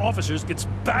 One of my officers gets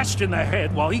bashed in the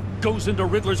head while he goes into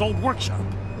Riddler's old workshop.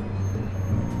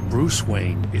 Bruce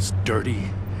Wayne is dirty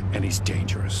and he's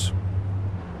dangerous.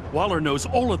 Waller knows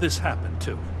all of this happened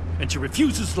too, and she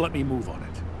refuses to let me move on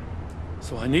it.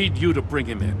 So I need you to bring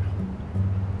him in.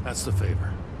 That's the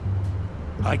favor.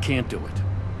 I can't do it,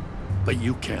 but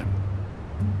you can.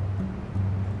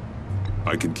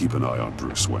 I can keep an eye on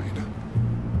Bruce Wayne.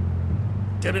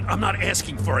 Damn it, I'm not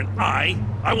asking for an eye.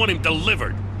 I want him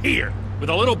delivered, here, with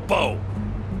a little bow.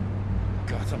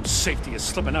 Gotham's safety is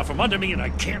slipping out from under me and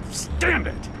I can't stand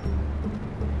it.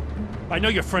 I know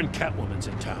your friend Catwoman's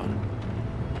in town.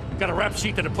 Got a rap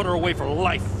sheet that'll put her away for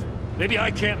life. Maybe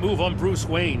I can't move on Bruce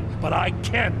Wayne, but I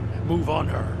can move on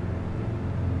her.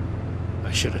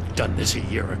 I should have done this a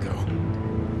year ago.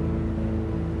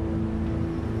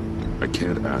 I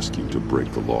can't ask you to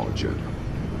break the law, Jen.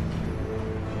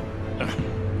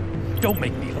 Don't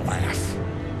make me laugh.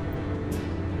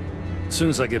 As soon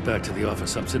as I get back to the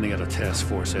office, I'm sending out a task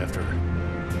force after her.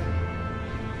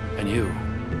 And you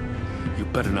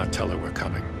better not tell her we're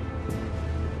coming.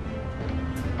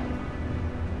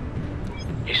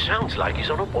 He sounds like he's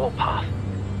on a warpath.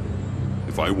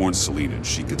 If I warn Selina and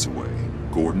she gets away,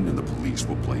 Gordon and the police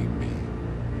will blame me.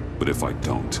 But if I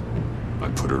don't, I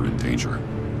put her in danger.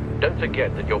 Don't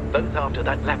forget that you're both after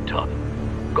that laptop.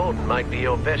 Gordon might be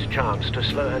your best chance to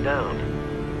slow her down.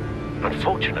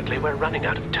 Unfortunately, we're running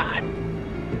out of time.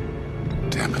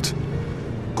 Damn it.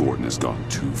 Gordon has gone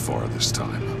too far this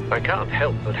time. I can't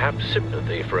help but have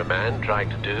sympathy for a man trying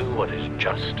to do what is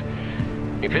just.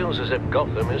 He feels as if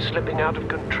Gotham is slipping out of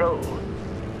control.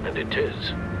 And it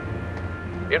is.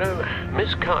 You know,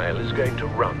 Miss Kyle is going to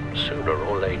run sooner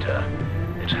or later.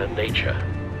 It's her nature.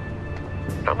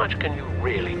 How much can you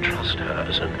really trust her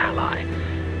as an ally?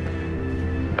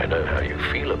 I know how you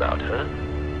feel about her.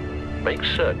 Make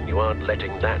certain you aren't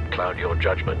letting that cloud your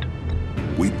judgment.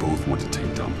 We both want to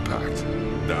take down the Pact.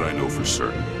 That I know for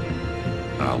certain.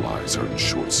 Allies are in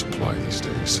short supply these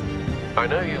days. I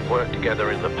know you've worked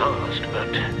together in the past,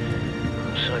 but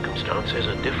circumstances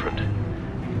are different.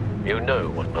 You know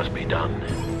what must be done.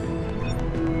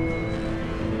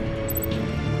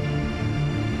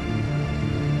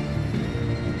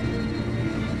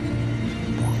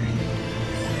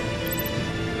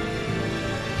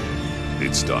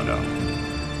 It's done now.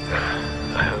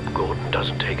 I hope Gordon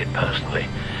doesn't take it personally.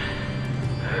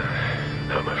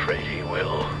 I'm afraid he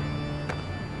will.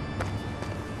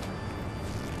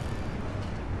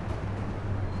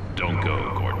 Don't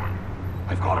go, Gordon.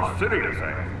 I've got a city to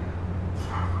save.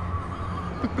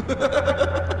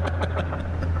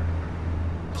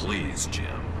 Please,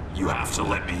 Jim. You have to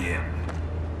let me in.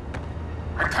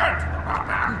 I can't,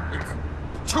 Batman.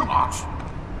 It's too much.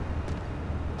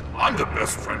 I'm the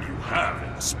best friend you have in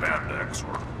the spandex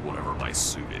or whatever my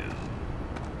suit is.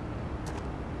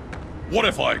 What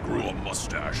if I grew a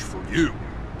mustache for you?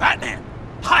 Batman!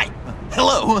 Hi!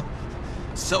 Hello!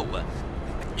 So,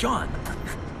 John.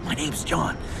 My name's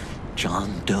John.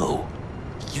 John Doe.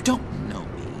 You don't know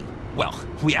me. Well,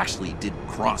 we actually did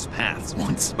cross paths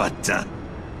once, but,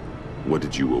 What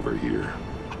did you overhear?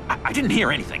 I didn't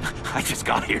hear anything. I just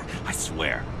got here, I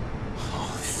swear.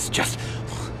 Oh, this is just...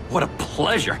 What a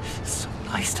pleasure. So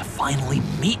nice to finally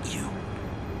meet you.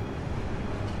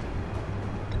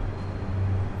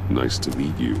 Nice to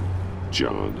meet you,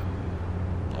 John.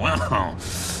 Wow,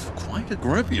 quite a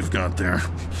grip you've got there.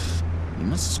 You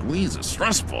must squeeze a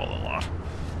stress ball a lot.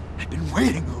 I've been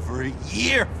waiting over a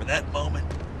year for that moment.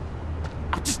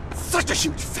 I'm just such a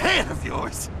huge fan of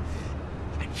yours.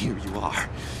 And here you are,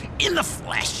 in the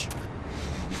flesh.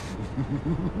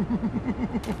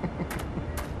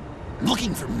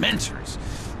 Looking for mentors,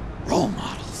 role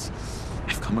models.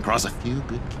 I've come across a few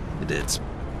good candidates.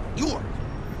 You're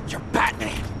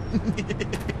Batman.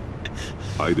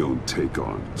 I don't take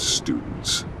on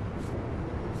students.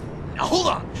 Now hold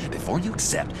on. Before you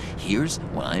accept, here's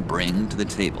what I bring to the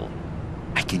table.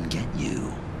 I can get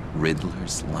you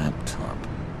Riddler's laptop.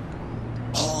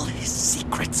 All his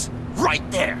secrets, right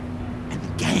there. And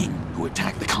the gang who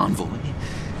attacked the convoy,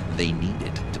 they need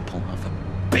it to pull off a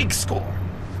big score.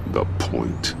 The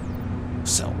point.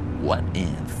 So what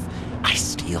if I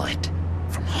steal it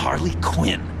from Harley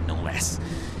Quinn, no less,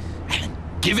 and then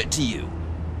give it to you?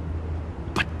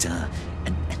 But,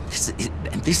 and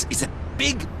this is a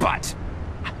big but.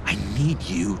 I need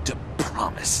you to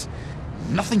promise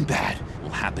nothing bad will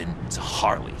happen to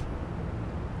Harley.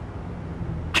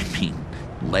 I mean,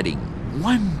 letting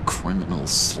One criminal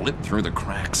slip through the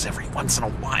cracks every once in a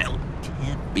while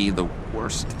can't be the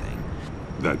worst thing.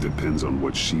 That depends on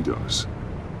what she does.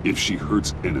 If she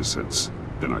hurts innocents,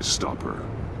 then I stop her.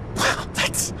 Wow,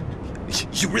 that's...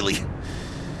 You really...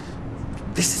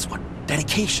 This is what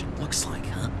dedication looks like,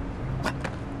 huh? Well,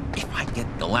 if I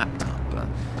get the laptop,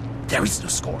 there is no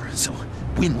score, so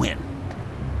win-win.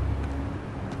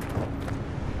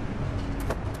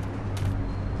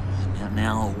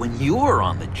 Now, when you're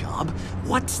on the job,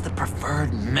 what's the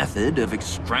preferred method of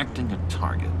extracting a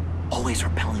target? Always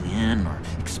rappelling in, or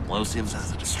explosives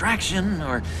as a distraction,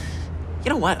 or... You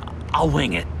know what? I'll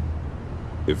wing it.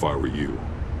 If I were you,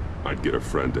 I'd get a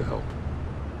friend to help.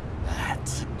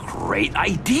 That's a great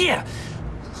idea!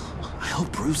 I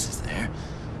hope Bruce is there.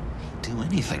 He'd do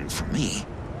anything for me.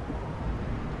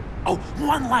 Oh,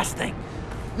 one last thing!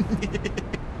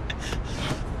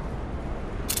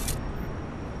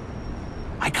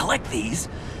 I collect these.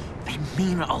 They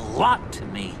mean a lot to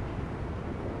me.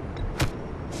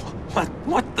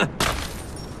 What the?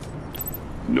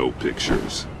 No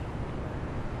pictures.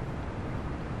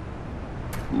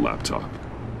 Laptop.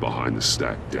 Behind the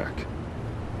stacked deck.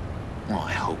 Well,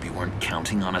 I hope you weren't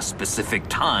counting on a specific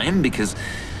time, because,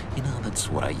 you know, that's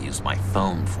what I use my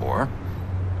phone for.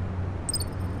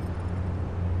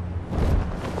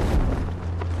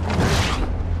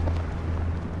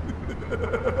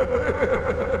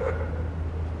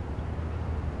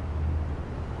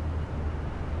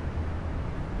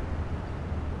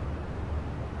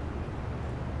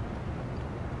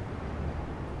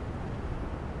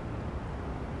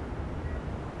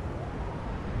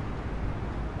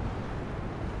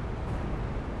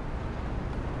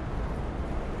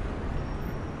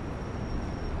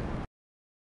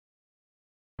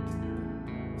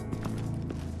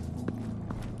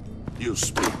 You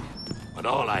speak, but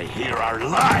all I hear are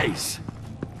lies!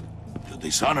 You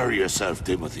dishonor yourself,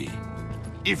 Timothy.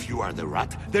 If you are the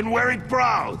rat, then wear it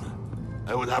proud!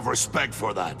 I would have respect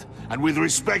for that, and with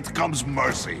respect comes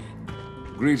mercy.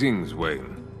 Greetings,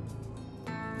 Wayne.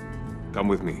 Come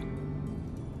with me.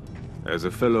 As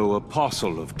a fellow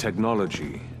apostle of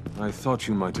technology, I thought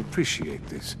you might appreciate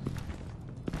this.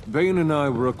 Bane and I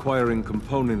were acquiring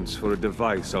components for a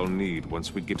device I'll need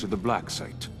once we get to the Black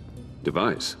Site.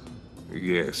 Device?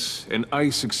 Yes, an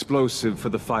ice explosive for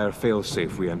the fire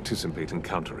failsafe we anticipate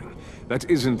encountering. That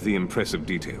isn't the impressive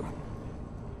detail.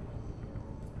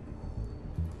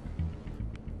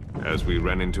 As we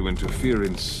ran into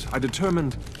interference, I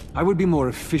determined I would be more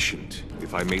efficient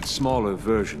if I made smaller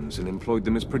versions and employed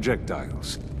them as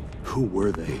projectiles. Who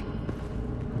were they?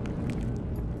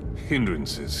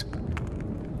 Hindrances.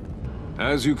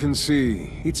 As you can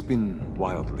see, it's been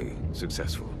wildly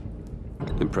successful.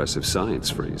 Impressive science,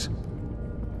 Freeze.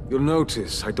 You'll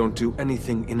notice I don't do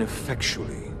anything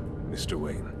ineffectually, Mr.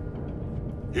 Wayne.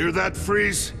 Hear that,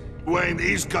 Freeze? Wayne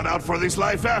is cut out for this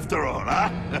life after all, huh?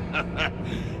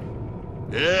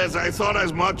 Yes, I thought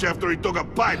as much after he took a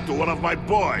pipe to one of my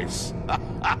boys.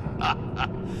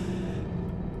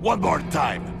 One more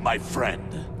time, my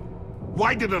friend.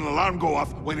 Why did an alarm go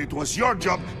off when it was your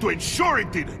job to ensure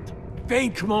it didn't?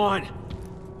 Bane, come on!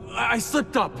 I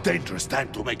slipped up! Dangerous time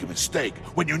to make a mistake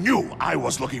when you knew I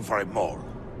was looking for a mole.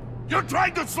 You're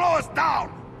trying to slow us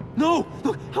down! No!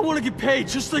 Look, I want to get paid,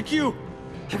 just like you!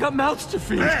 I got mouths to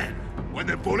feed! Then, when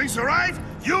the police arrived,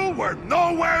 you were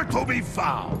nowhere to be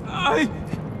found!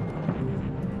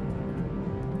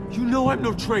 You know I'm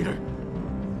no traitor!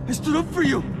 I stood up for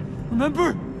you,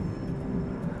 remember?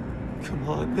 Come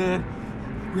on, man.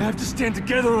 We have to stand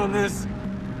together on this.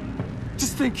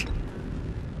 Just think.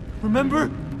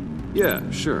 Remember? Yeah,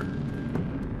 sure.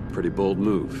 Pretty bold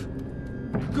move.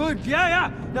 Good, yeah.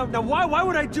 Now why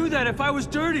would I do that if I was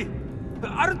dirty?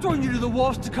 I'd have thrown you to the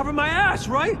wolves to cover my ass,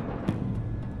 right?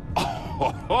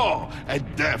 Oh, a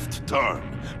deft turn,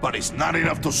 but it's not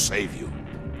enough to save you.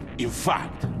 In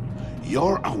fact,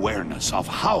 your awareness of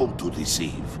how to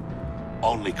deceive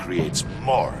only creates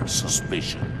more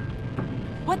suspicion.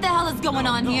 What the hell is going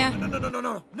on here?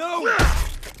 No!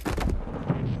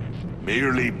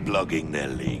 Merely plugging the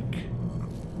leak.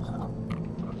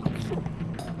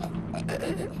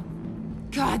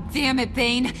 God damn it,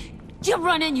 Bane. You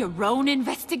running your own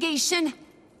investigation?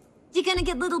 You gonna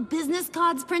get little business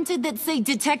cards printed that say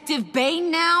Detective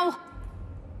Bane now?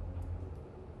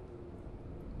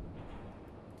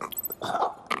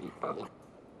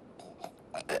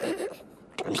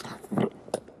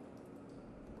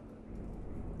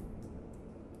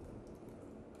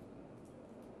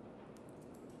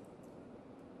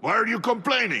 Why are you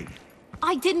complaining?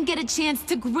 I didn't get a chance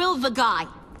to grill the guy.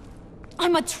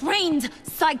 I'm a trained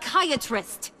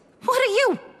psychiatrist. What are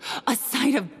you? A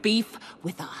side of beef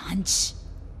with a hunch.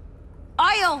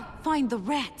 I'll find the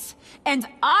rat, and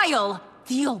I'll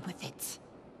deal with it.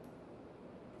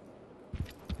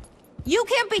 You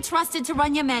can't be trusted to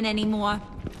run your men anymore.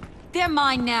 They're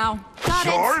mine now. Got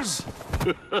it? Yours?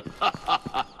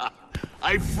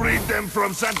 I freed them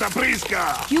from Santa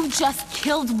Prisca! You just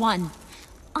killed one.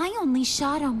 I only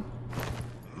shot him.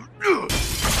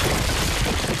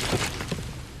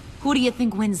 Who do you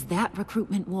think wins that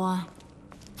recruitment war?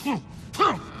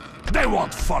 They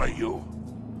won't follow you.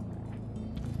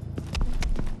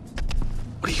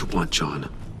 What do you want, John?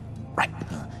 Right,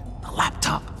 the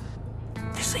laptop.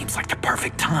 This seems like the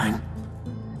perfect time.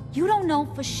 You don't know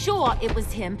for sure it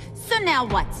was him, so now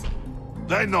what?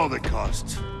 They know the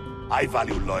cost. I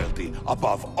value loyalty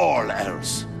above all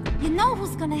else. You know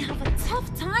who's gonna have a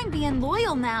tough time being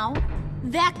loyal now?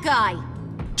 That guy.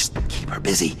 Just keep her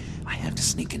busy. I have to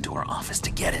sneak into her office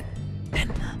to get it.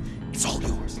 And it's all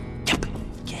yours. Yep,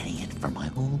 getting it for my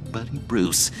old buddy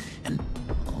Bruce. And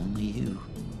only you.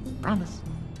 Promise.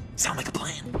 Sound like a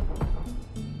plan?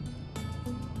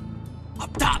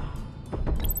 Up top.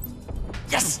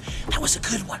 Yes, that was a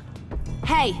good one.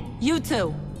 Hey, you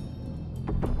two.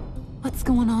 What's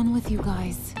going on with you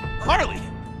guys? Harley!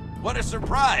 What a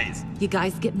surprise! You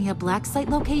guys get me a black site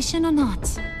location or not?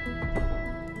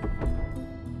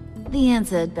 The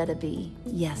answer had better be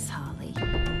yes, Harley.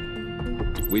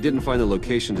 We didn't find the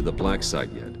location to the black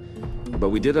site yet, but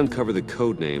we did uncover the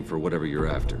code name for whatever you're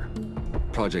after.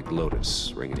 Project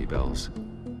Lotus. Ring any bells?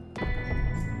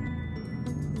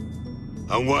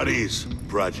 And what is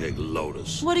Project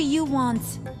Lotus? What do you want?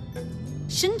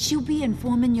 Shouldn't you be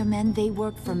informing your men they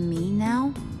work for me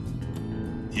now?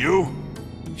 You?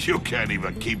 You can't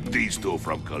even keep these two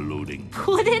from colluding.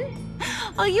 Puddin'?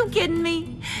 Are you kidding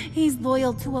me? He's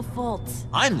loyal to a fault.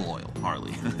 I'm loyal,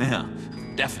 Harley. Yeah,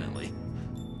 definitely.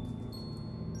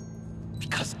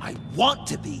 Because I want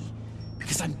to be.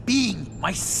 Because I'm being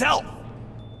myself.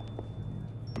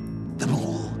 The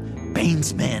mole,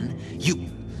 Bane's men, you,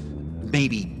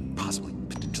 maybe, possibly,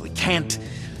 potentially can't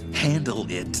handle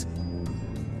it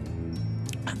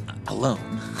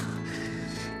alone.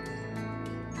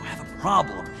 You have a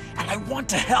problem, and I want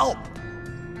to help.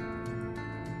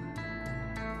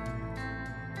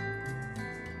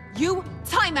 You,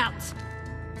 time out!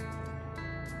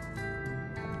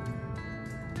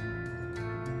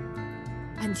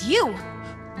 And you,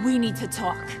 we need to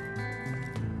talk.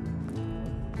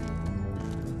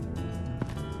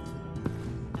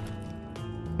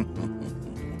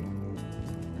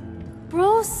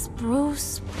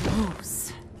 Bruce.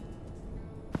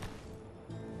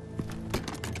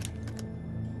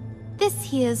 This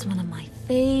here's one of my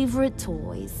favorite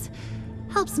toys.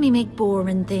 Helps me make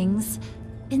boring things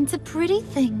into pretty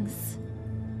things.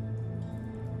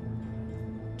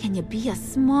 Can you be a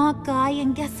smart guy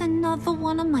and guess another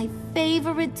one of my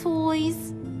favorite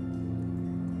toys?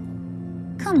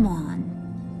 Come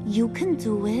on, you can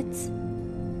do it.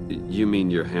 You mean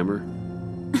your hammer?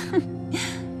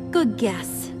 Good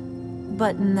guess.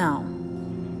 But no,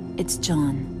 it's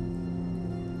John.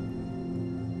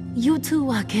 You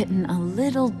two are getting a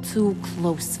little too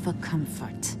close for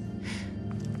comfort.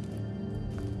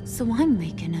 So I'm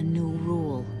making a new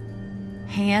rule.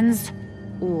 Hands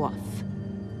off.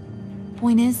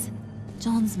 Point is,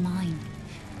 John's mine,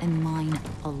 and mine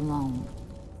alone.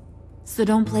 So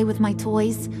don't play with my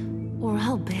toys, or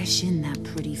I'll bash in that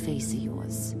pretty face of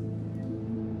yours.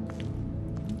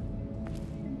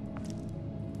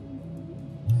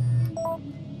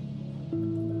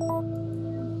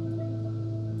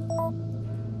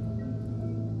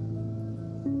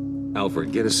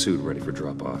 Alfred, get a suit ready for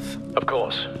drop-off. Of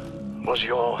course. Was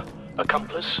your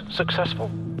accomplice successful?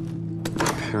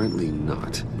 Apparently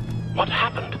not. What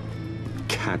happened?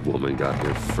 Catwoman got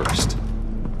here first.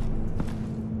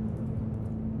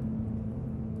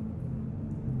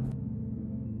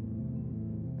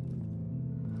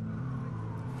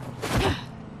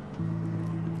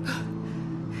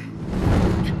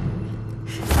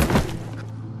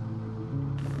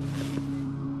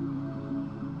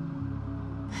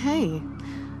 Hey,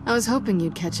 I was hoping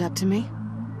you'd catch up to me.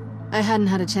 I hadn't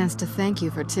had a chance to thank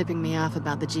you for tipping me off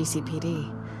about the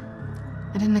GCPD.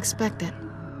 I didn't expect it.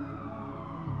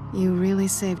 You really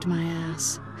saved my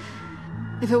ass.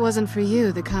 If it wasn't for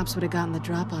you, the cops would have gotten the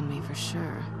drop on me for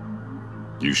sure.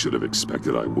 You should have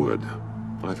expected I would.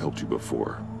 I've helped you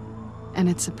before. And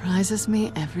it surprises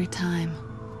me every time.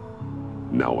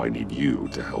 Now I need you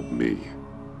to help me.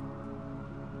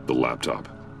 The laptop.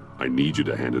 I need you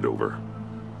to hand it over.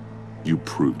 You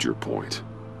proved your point.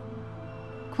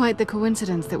 Quite the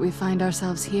coincidence that we find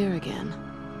ourselves here again.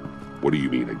 What do you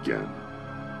mean again?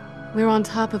 We're on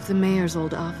top of the mayor's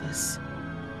old office.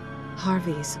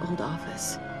 Harvey's old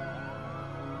office.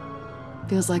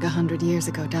 Feels like 100 years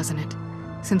ago, doesn't it?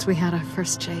 Since we had our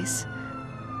first chase.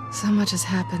 So much has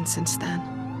happened since then.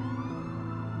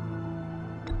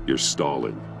 You're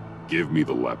stalling. Give me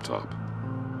the laptop.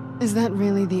 Is that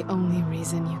really the only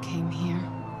reason you came here?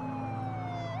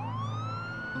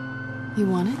 You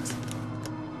want it?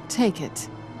 Take it.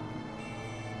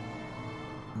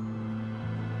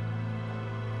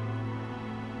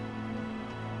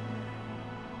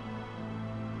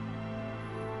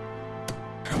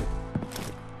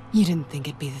 You didn't think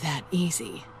it'd be that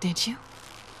easy, did you?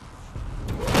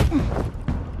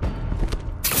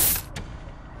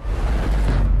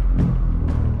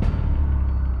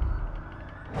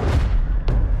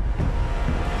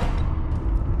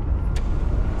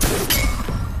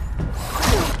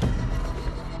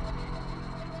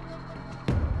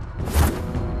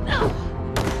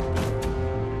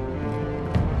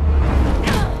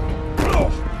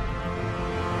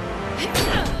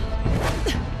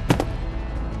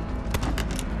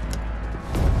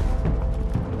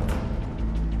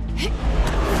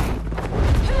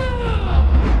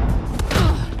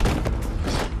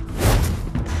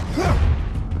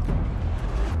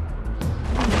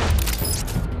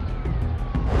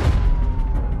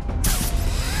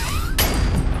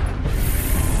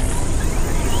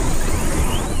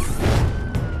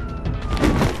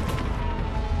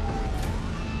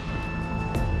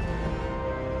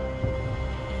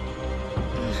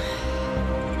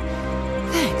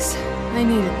 I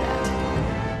needed that.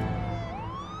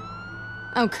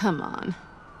 Oh, come on.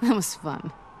 That was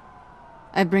fun.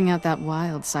 I bring out that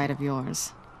wild side of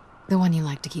yours. The one you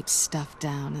like to keep stuffed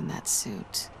down in that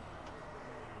suit.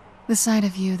 The side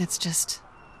of you that's just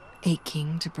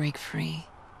aching to break free.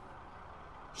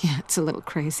 Yeah, it's a little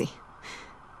crazy.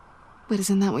 But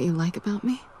isn't that what you like about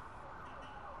me?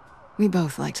 We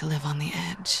both like to live on the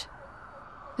edge.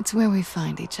 It's where we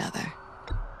find each other.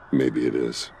 Maybe it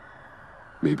is.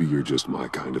 Maybe you're just my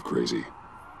kind of crazy.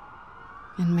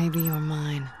 And maybe you're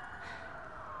mine.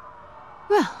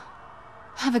 Well,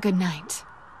 have a good night.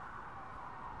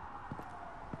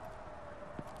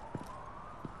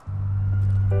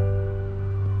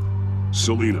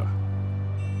 Selina.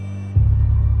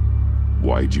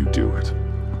 Why'd you do it?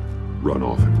 Run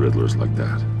off at Riddlers like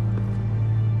that?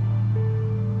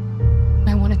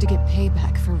 I wanted to get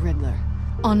payback for Riddler.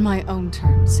 On my own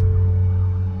terms.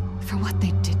 For what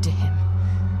they did to him.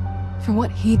 For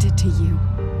what he did to you.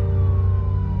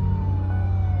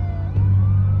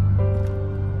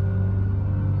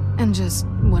 And just,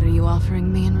 what are you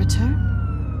offering me in return?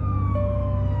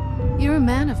 You're a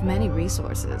man of many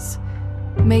resources.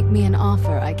 Make me an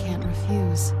offer I can't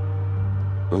refuse.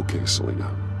 Okay, Selina.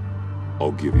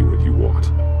 I'll give you what you want.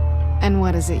 And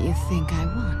what is it you think I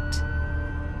want?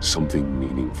 Something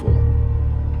meaningful.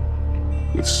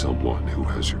 With someone who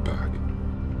has your back.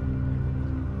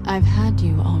 I've had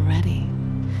you already.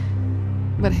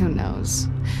 But who knows?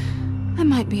 I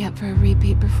might be up for a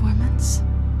repeat performance.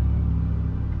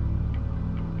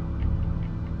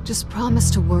 Just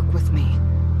promise to work with me.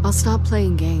 I'll stop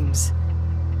playing games.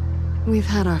 We've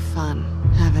had our fun,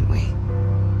 haven't we?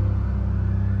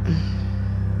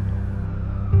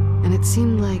 And it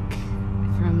seemed like,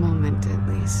 for a moment at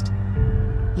least,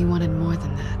 you wanted more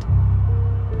than that.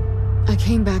 I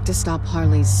came back to stop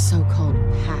Harley's so-called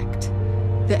pact.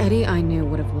 The Eddie I knew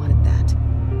would have wanted that.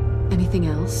 Anything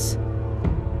else?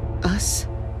 Us?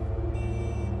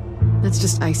 That's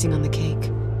just icing on the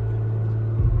cake.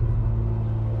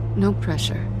 No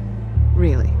pressure.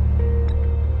 Really.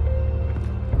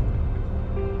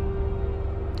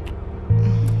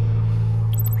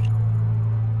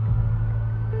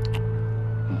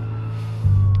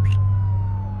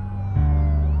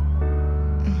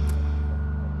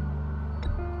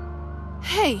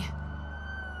 Hey!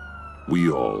 We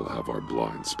all have our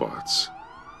blind spots.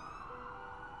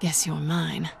 Guess you're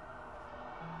mine.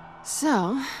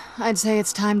 So, I'd say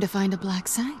it's time to find a black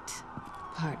site,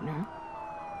 partner.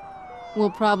 We'll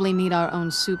probably need our own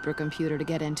supercomputer to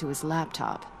get into his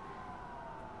laptop.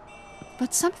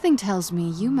 But something tells me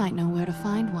you might know where to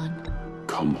find one.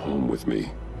 Come home with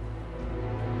me.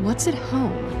 What's at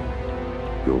home?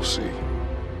 You'll see.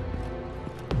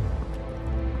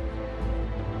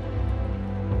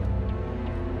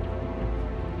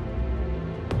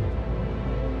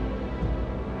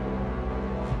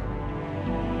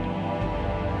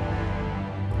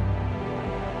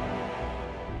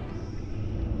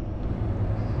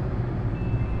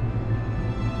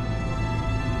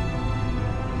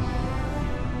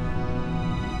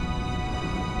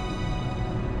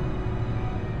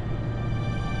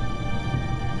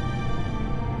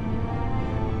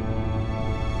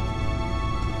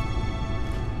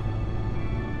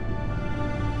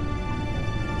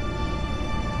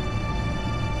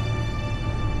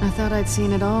 thought I'd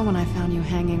seen it all when I found you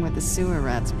hanging with the sewer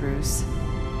rats, Bruce.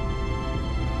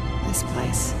 This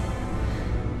place.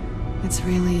 It's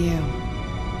really you.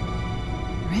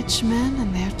 Rich men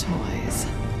and their toys.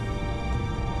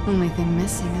 Only thing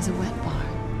missing is a wet bar.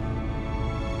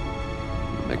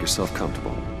 Make yourself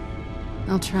comfortable.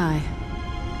 I'll try.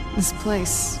 This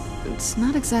place, it's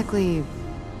not exactly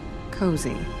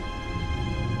cozy.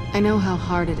 I know how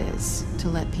hard it is to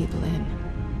let people in.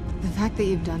 The fact that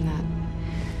you've done that,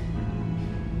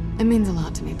 it means a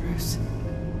lot to me, Bruce.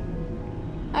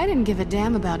 I didn't give a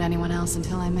damn about anyone else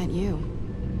until I met you.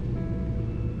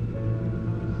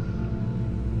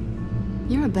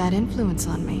 You're a bad influence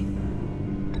on me.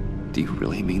 Do you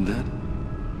really mean that?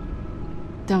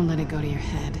 Don't let it go to your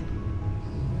head.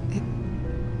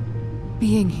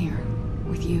 Being here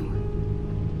with you.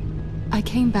 I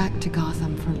came back to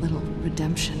Gotham for a little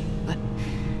redemption, but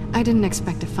I didn't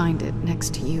expect to find it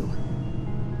next to you.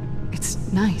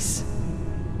 It's nice.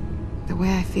 The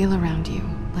way I feel around you,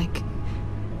 like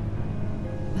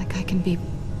I can be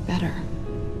better.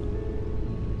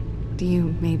 Do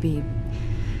you maybe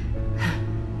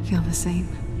feel the same?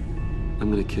 I'm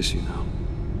gonna kiss you now.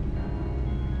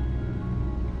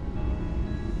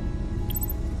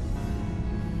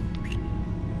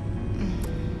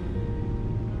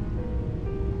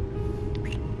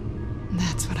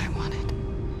 That's what I wanted.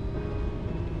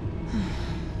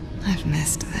 I've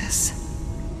missed this.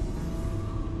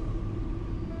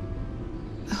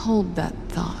 Hold that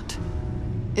thought.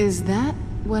 Is that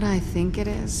what I think it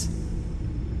is?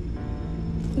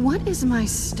 What is my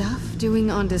stuff doing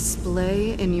on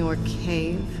display in your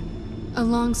cave?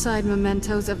 Alongside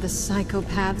mementos of the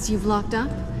psychopaths you've locked up?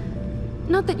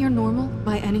 Not that you're normal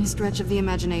by any stretch of the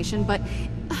imagination, but...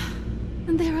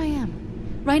 and there I am,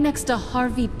 right next to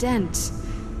Harvey Dent.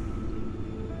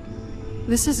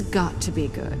 This has got to be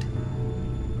good.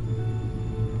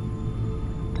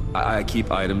 I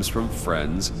keep items from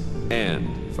friends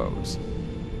and foes.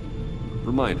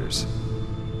 Reminders.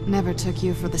 Never took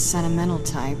you for the sentimental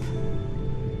type.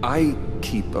 I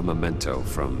keep a memento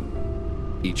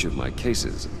from each of my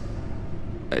cases.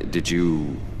 Did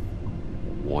you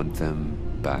want them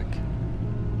back?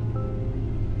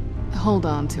 Hold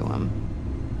on to them.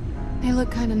 They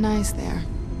look kind of nice there.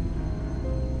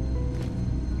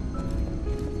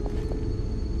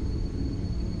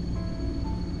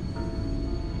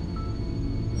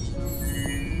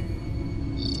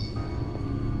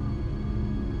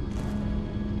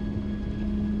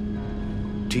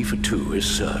 Tea for two is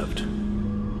served.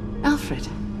 Alfred,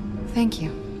 thank you.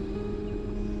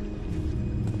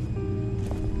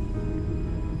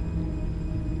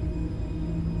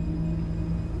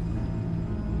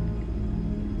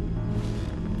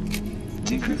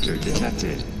 Decryptor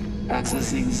detected.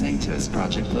 Accessing Sanctus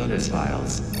Project Lotus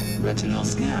files. Retinal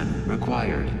scan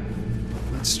required.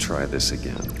 Let's try this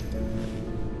again.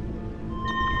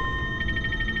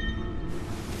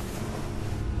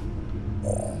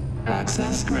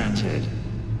 Access granted.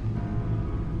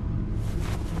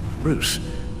 Bruce,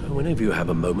 whenever you have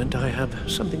a moment, I have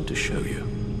something to show you.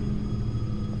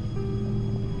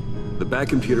 The back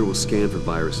computer will scan for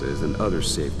viruses and other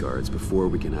safeguards before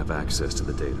we can have access to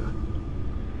the data.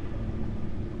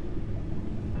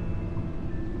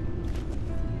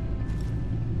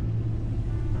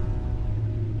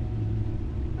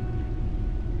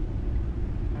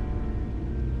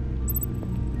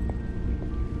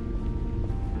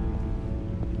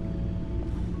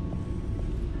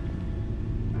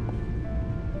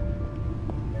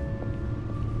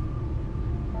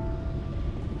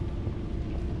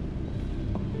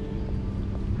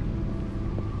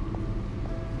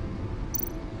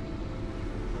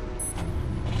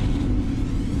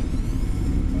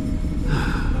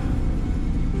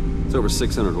 It's over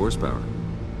 600 horsepower.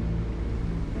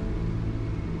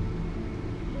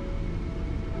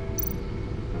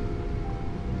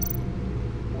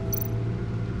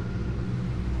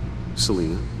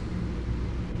 Selena.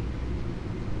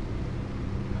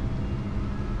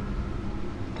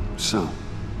 So,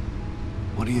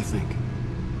 what do you think?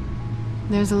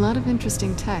 There's a lot of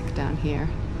interesting tech down here.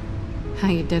 How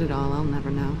you did it all, I'll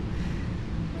never know.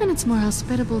 And it's more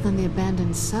hospitable than the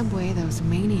abandoned subway those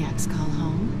maniacs call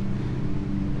home.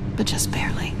 But just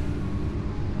barely.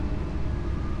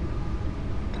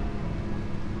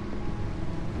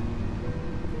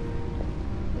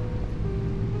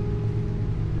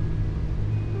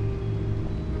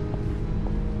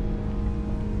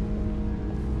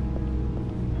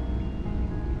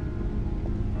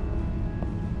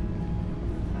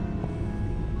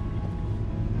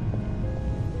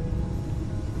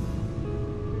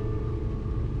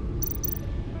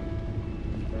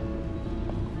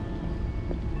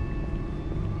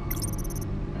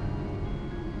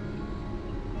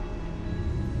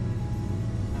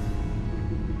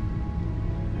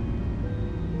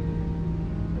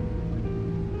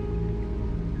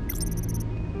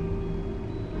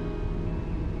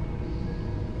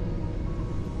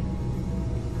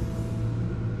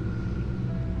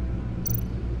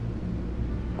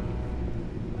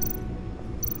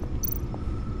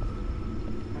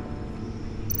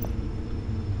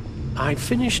 I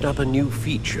finished up a new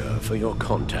feature for your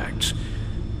contacts.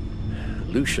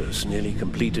 Lucius nearly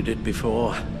completed it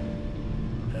before.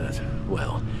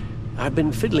 Well, I've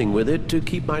been fiddling with it to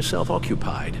keep myself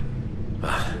occupied.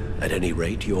 At any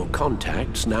rate, your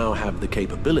contacts now have the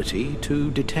capability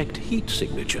to detect heat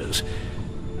signatures.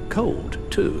 Cold,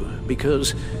 too,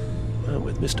 because, well,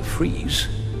 with Mr. Freeze,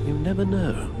 you never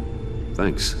know.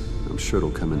 Thanks. I'm sure it'll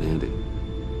come in handy.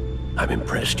 I'm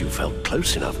impressed you felt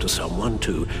close enough to someone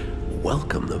to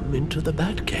welcome them into the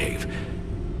Batcave.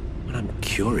 But I'm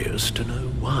curious to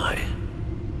know why.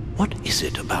 What is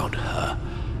it about her?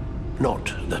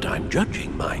 Not that I'm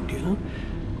judging, mind you.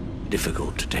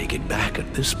 Difficult to take it back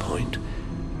at this point.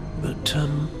 But,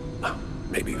 well,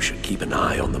 maybe you should keep an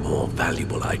eye on the more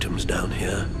valuable items down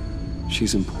here.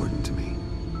 She's important to me.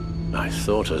 I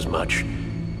thought as much.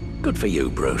 Good for you,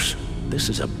 Bruce. This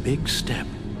is a big step.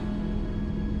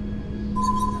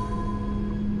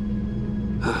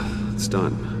 It's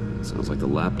done. Sounds like the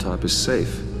laptop is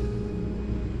safe.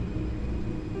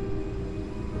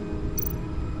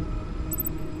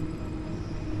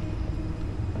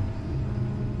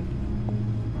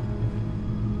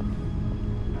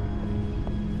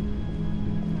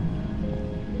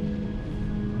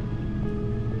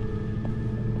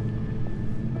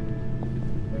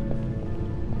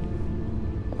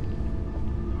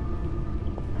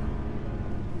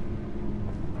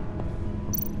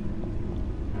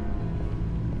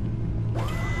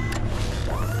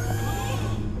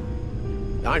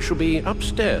 I shall be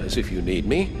upstairs if you need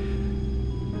me.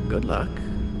 Good luck.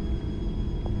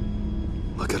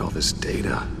 Look at all this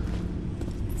data.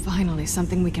 Finally,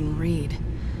 something we can read.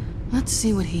 Let's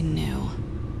see what he knew.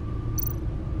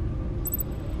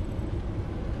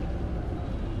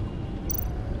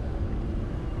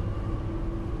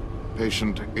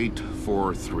 Patient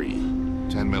 843.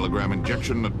 10 milligram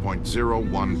injection at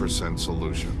 0.01%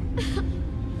 solution.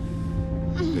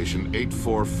 Patient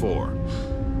 844.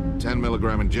 10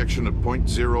 milligram injection at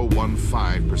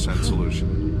 0.015% solution.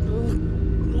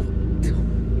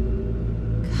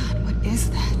 God, what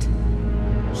is that?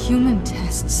 Human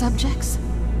test subjects?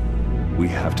 We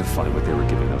have to find what they were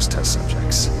giving those test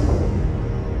subjects.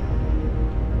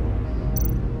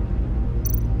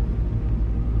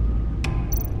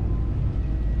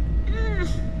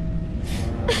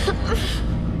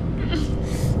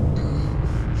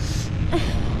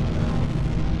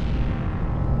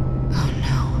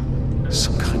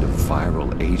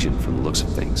 Agent from the looks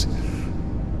of things.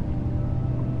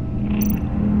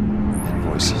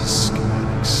 Invoices,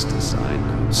 schematics, design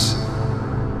notes.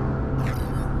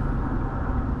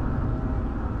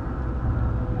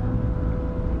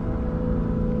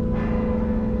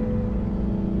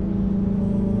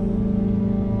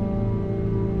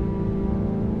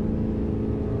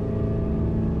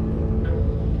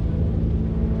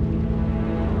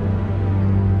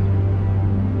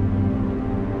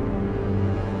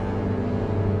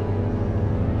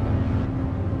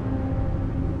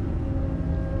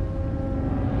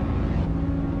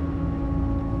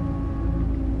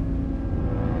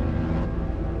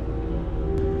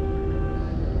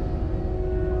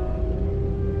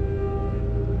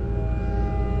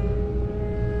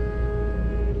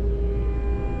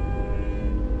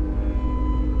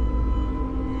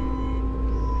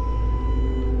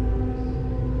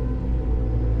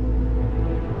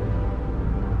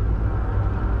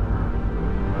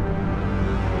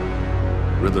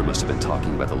 Riddler must have been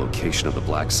talking about the location of the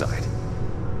Black Site.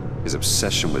 His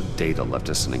obsession with data left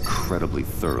us an incredibly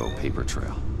thorough paper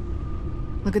trail.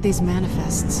 Look at these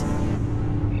manifests.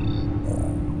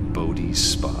 Bodhi's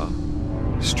Spa?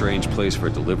 Strange place for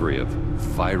delivery of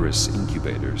virus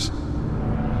incubators.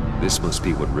 This must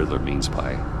be what Riddler means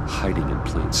by hiding in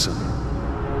plain sight.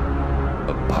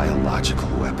 A biological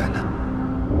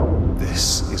weapon.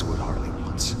 This is what Harley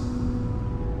wants.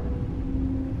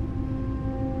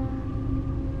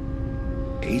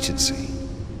 Agency.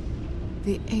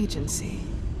 The agency.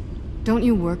 Don't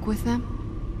you work with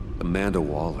them? Amanda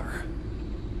Waller.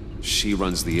 She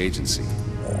runs the agency.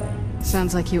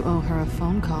 Sounds like you owe her a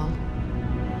phone call.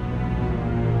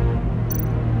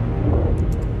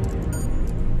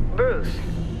 Bruce,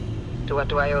 to what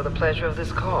do I owe the pleasure of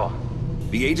this call?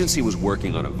 The agency was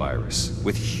working on a virus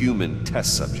with human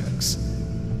test subjects.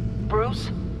 Bruce,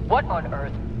 what on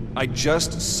earth? I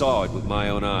just saw it with my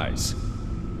own eyes.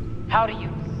 How do you?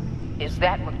 Is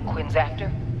that what Quinn's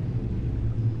after?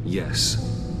 Yes.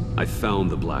 I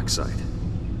found the Black Site.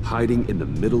 Hiding in the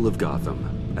middle of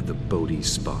Gotham at the Bodhi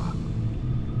Spa.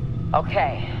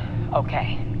 Okay.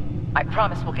 I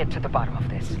promise we'll get to the bottom of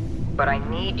this. But I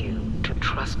need you to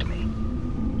trust me.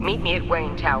 Meet me at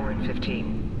Wayne Tower in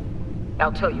 15.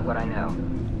 I'll tell you what I know.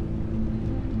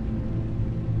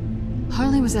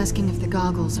 Harley was asking if the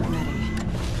goggles are ready.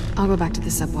 I'll go back to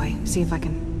the subway, see if I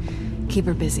can keep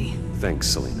her busy. Thanks,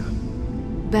 Selena.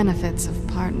 Benefits of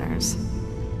partners.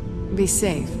 Be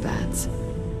safe, Bats.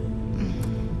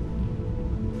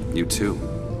 You too.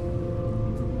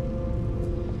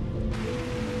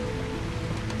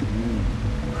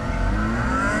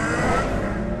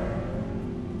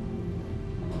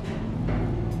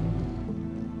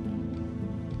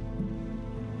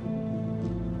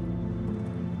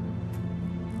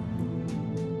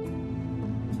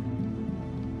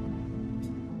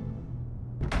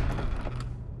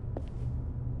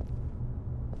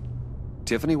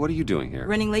 Tiffany, what are you doing here?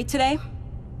 Running late today?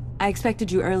 I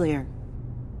expected you earlier.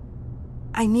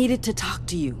 I needed to talk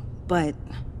to you, but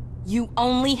you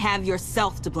only have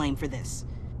yourself to blame for this.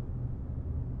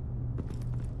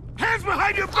 Hands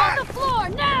behind your back! On the floor,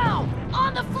 now!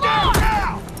 On the floor! Down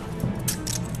now!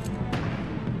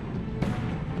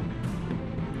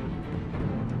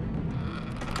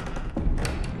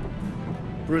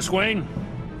 Bruce Wayne,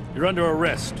 you're under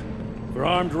arrest for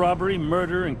armed robbery,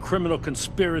 murder, and criminal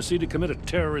conspiracy to commit a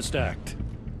terrorist act.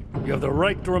 You have the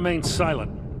right to remain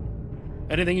silent.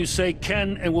 Anything you say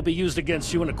can and will be used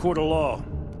against you in a court of law.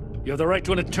 You have the right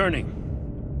to an attorney.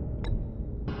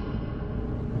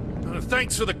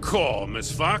 Thanks for the call, Miss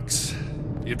Fox.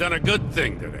 You've done a good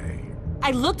thing today.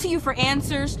 I look to you for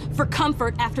answers, for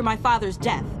comfort after my father's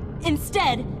death.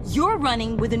 Instead, you're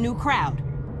running with a new crowd.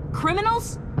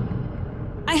 Criminals?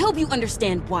 I hope you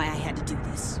understand why I had to do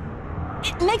this.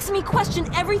 It makes me question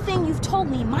everything you've told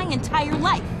me my entire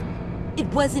life. It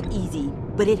wasn't easy,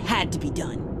 but it had to be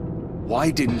done.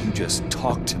 Why didn't you just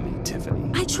talk to me,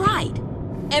 Tiffany? I tried.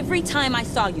 Every time I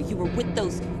saw you, you were with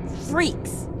those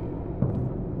freaks.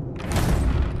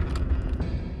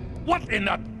 What in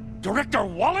the... Director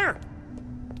Waller?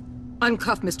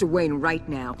 Uncuff Mr. Wayne right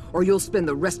now, or you'll spend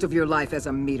the rest of your life as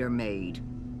a meter maid.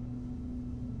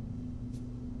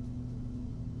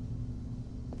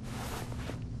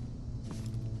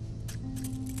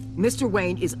 Mr.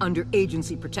 Wayne is under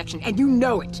agency protection, and you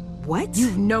know it. What?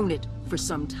 You've known it for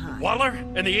some time. Waller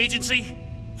and the agency?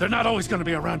 They're not always gonna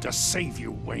be around to save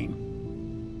you,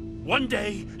 Wayne. One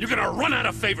day, you're gonna run out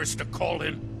of favors to call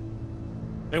in.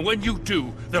 And when you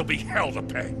do, there'll be hell to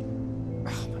pay.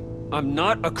 I'm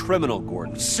not a criminal,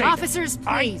 Gordon. Officers,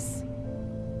 please.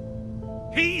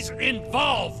 He's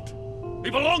involved.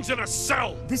 He belongs in a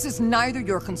cell. This is neither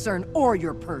your concern or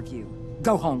your purview.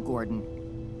 Go home, Gordon.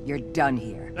 You're done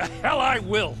here. The hell I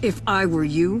will. If I were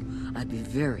you, I'd be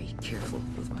very careful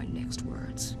with my next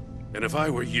words. And if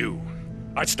I were you,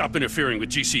 I'd stop interfering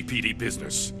with GCPD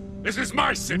business. This is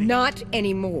my city. Not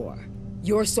anymore.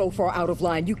 You're so far out of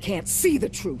line, you can't see the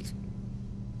truth.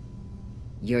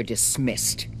 You're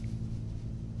dismissed.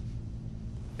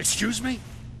 Excuse me?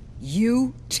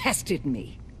 You tested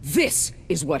me. This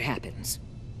is what happens.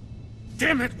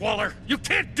 Damn it, Waller! You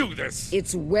can't do this!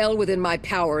 It's well within my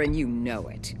power and you know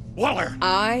it. Waller!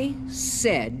 I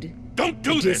said... Don't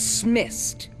do this!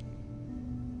 Dismissed.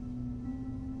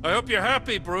 I hope you're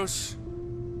happy, Bruce.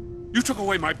 You took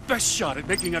away my best shot at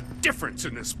making a difference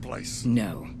in this place.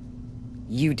 No.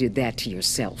 You did that to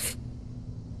yourself.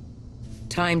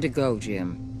 Time to go,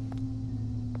 Jim.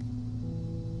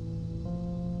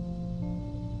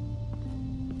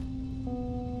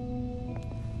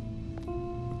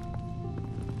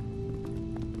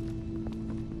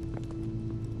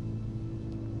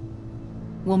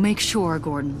 We'll make sure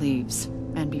Gordon leaves,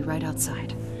 and be right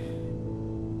outside.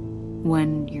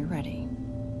 When you're ready.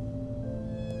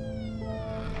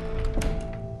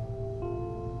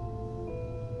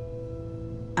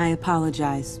 I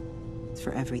apologize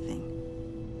for everything.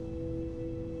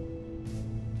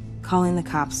 Calling the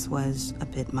cops was a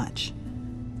bit much.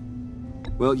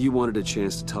 Well, you wanted a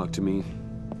chance to talk to me,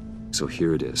 so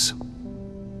here it is.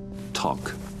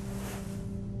 Talk.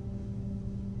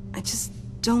 I just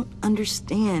don't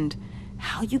understand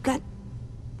how you got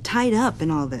tied up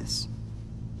in all this.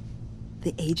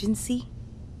 The agency?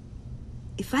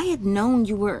 If I had known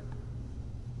you were...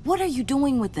 What are you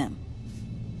doing with them?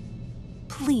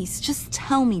 Please, just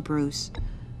tell me, Bruce.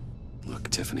 Look,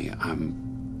 Tiffany,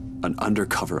 I'm an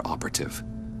undercover operative.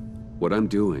 What I'm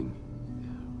doing,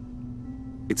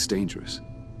 it's dangerous.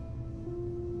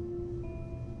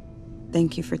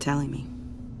 Thank you for telling me.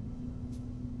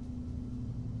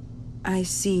 I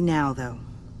see now, though.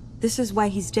 This is why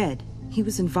he's dead. He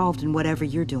was involved in whatever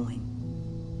you're doing.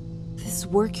 This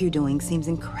work you're doing seems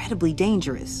incredibly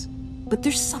dangerous. But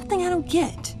there's something I don't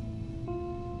get.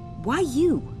 Why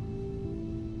you?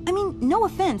 I mean, no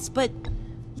offense, but...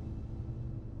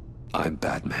 I'm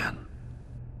Batman.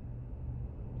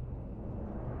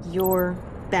 You're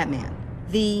Batman.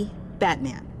 The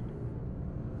Batman.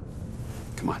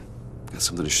 Got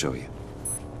something to show you.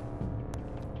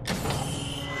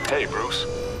 Hey, Bruce.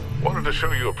 Wanted to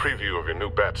show you a preview of your new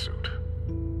batsuit.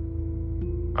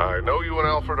 I know you and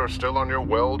Alfred are still on your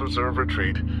well-deserved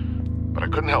retreat, but I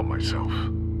couldn't help myself.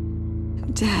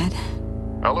 Dad.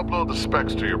 I'll upload the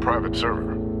specs to your private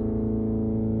server.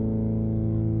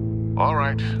 All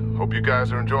right. Hope you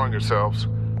guys are enjoying yourselves.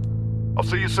 I'll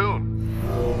see you soon.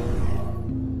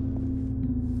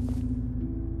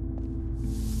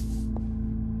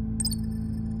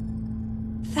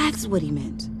 That's what he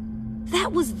meant.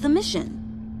 That was the mission.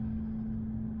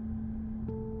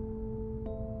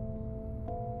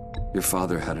 Your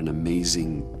father had an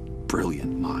amazing,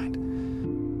 brilliant mind.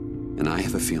 And I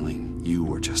have a feeling you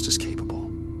were just as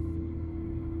capable.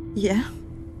 Yeah.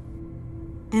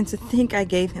 And to think I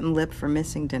gave him lip for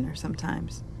missing dinner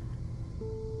sometimes.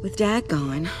 With Dad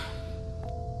gone,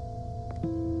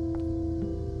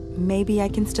 maybe I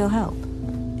can still help.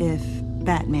 If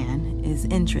Batman is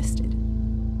interested.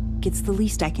 It's the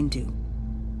least I can do.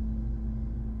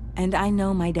 And I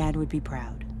know my dad would be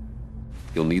proud.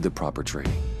 You'll need the proper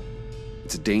training.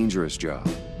 It's a dangerous job.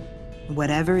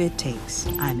 Whatever it takes,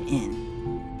 I'm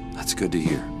in. That's good to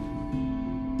hear.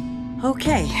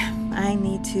 Okay, I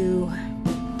need to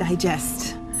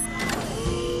digest.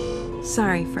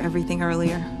 Sorry for everything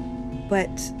earlier,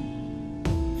 but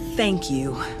thank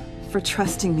you for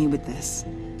trusting me with this.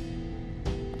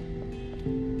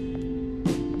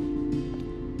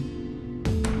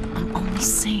 I'm only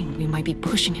saying we might be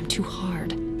pushing him too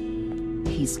hard.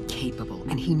 He's capable,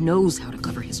 and he knows how to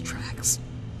cover his tracks.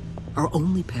 Our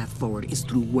only path forward is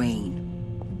through Wayne.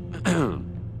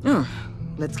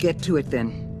 Let's get to it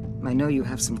then. I know you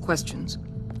have some questions.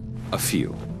 A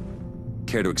few.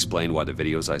 Care to explain why the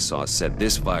videos I saw said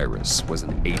this virus was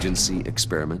an agency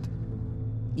experiment?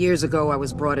 Years ago, I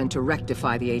was brought in to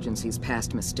rectify the agency's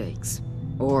past mistakes.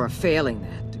 Or failing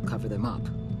that, to cover them up.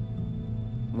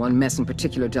 One mess in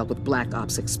particular dealt with Black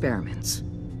Ops experiments.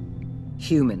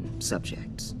 Human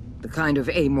subjects. The kind of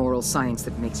amoral science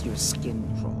that makes your skin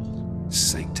crawl.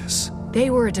 Sanctus. They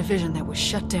were a division that was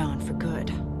shut down for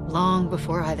good, long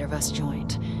before either of us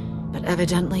joined. But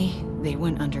evidently, they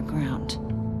went underground.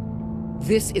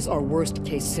 This is our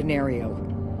worst-case scenario.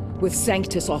 With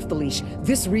Sanctus off the leash,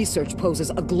 this research poses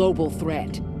a global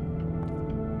threat.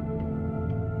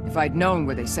 If I'd known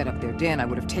where they set up their den, I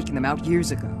would have taken them out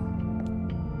years ago.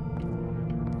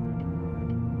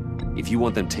 If you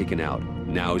want them taken out,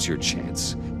 now's your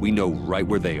chance. We know right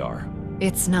where they are.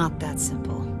 It's not that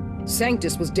simple.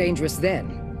 Sanctus was dangerous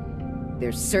then.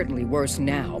 They're certainly worse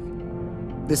now.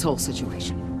 This whole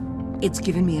situation, it's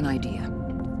given me an idea.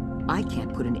 I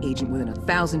can't put an agent within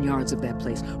 1,000 yards of that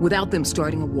place without them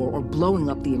starting a war or blowing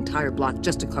up the entire block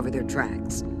just to cover their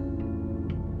tracks.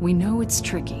 We know it's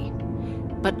tricky,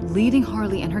 but leading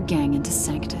Harley and her gang into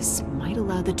Sanctus might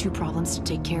allow the two problems to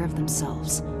take care of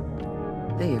themselves.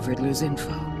 They have Riddler's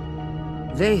info.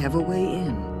 They have a way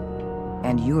in.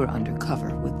 And you're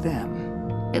undercover with them.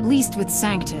 At least with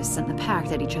Sanctus and the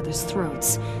Pact at each other's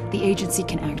throats, the agency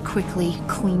can act quickly,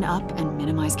 clean up, and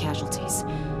minimize casualties.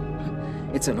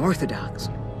 It's unorthodox.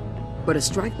 But a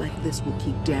strike like this will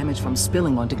keep damage from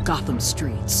spilling onto Gotham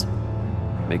streets.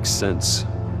 Makes sense.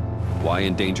 Why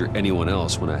endanger anyone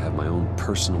else when I have my own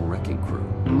personal wrecking crew?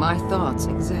 My thoughts,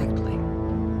 exactly.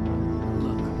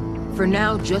 Look, for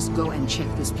now, just go and check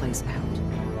this place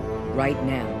out. Right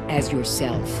now, as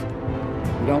yourself.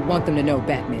 We don't want them to know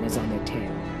Batman is on their tail.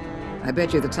 I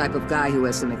bet you're the type of guy who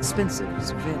has some expensive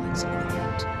surveillance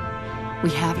equipment.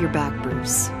 We have your back,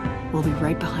 Bruce. We'll be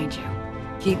right behind you.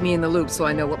 Keep me in the loop so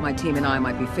I know what my team and I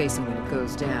might be facing when it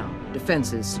goes down.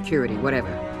 Defenses, security, whatever.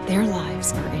 Their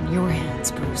lives are in your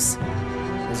hands, Bruce.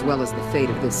 As well as the fate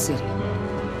of this city.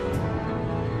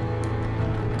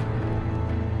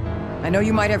 I know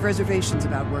you might have reservations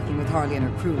about working with Harley and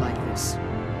her crew like this.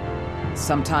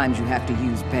 Sometimes you have to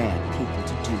use bad people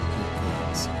to do good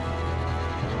things.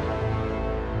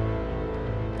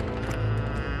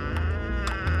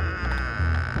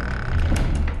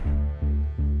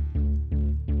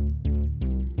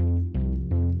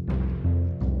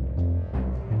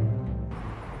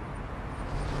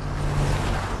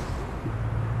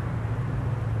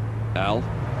 Al?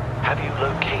 Have you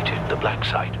located the black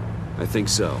site? I think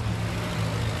so.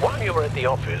 While you were at the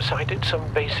office, I did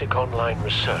some basic online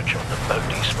research on the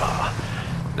Bodhi Spa.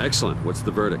 Excellent. What's the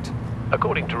verdict?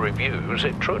 According to reviews,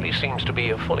 it truly seems to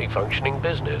be a fully functioning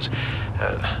business,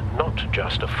 not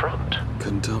just a front.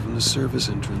 Couldn't tell from the service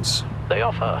entrance. They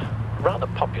offer rather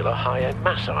popular high-end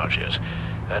massages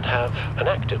and have an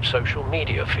active social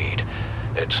media feed.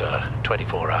 It's a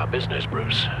 24-hour business,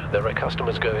 Bruce. There are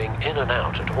customers going in and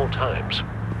out at all times.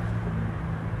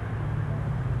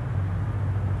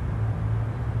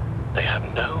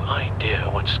 have no idea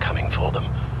what's coming for them.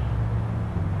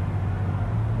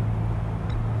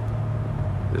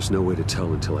 There's no way to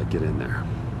tell until I get in there.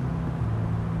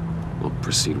 I'll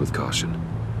proceed with caution.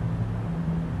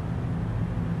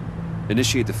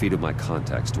 Initiate the feed of my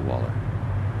contacts to Waller.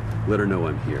 Let her know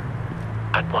I'm here.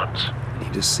 At once. I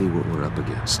need to see what we're up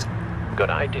against. Good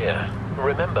idea.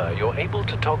 Remember, you're able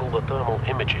to toggle the thermal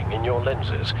imaging in your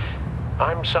lenses.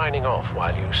 I'm signing off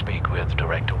while you speak with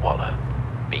Director Waller.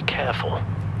 Be careful.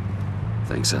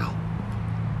 Thanks, Al.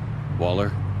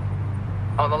 Waller?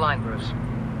 On the line, Bruce.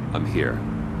 I'm here.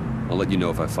 I'll let you know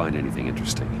if I find anything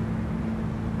interesting.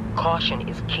 Caution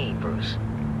is key, Bruce.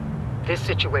 This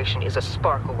situation is a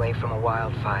spark away from a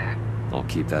wildfire. I'll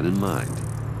keep that in mind.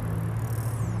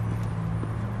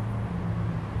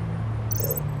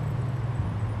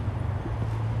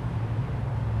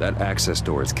 That access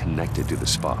door is connected to the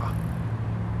spa.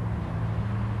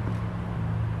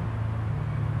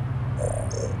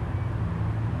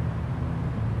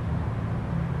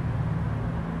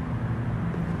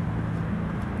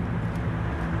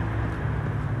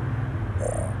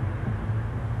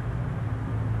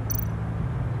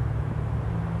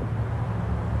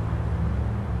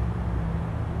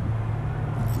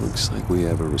 Looks like we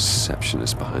have a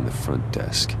receptionist behind the front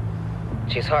desk.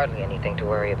 She's hardly anything to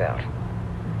worry about.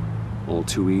 All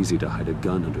too easy to hide a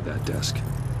gun under that desk.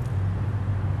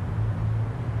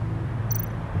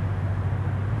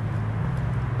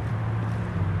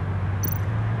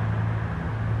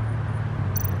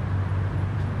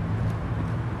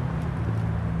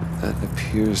 That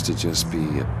appears to just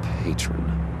be a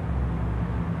patron.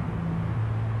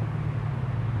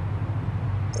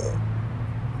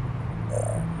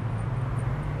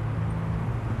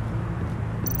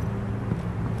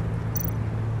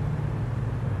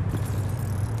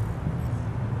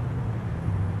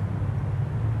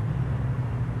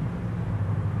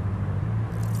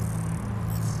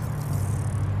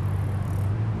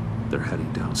 They're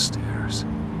heading downstairs.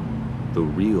 The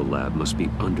real lab must be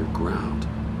underground.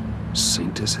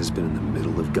 Sanctus has been in the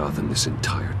middle of Gotham this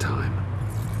entire time.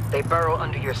 They burrow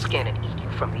under your skin and eat you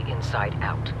from the inside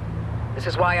out. This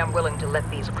is why I'm willing to let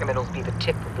these criminals be the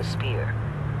tip of the spear.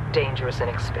 Dangerous and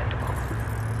expendable.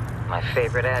 My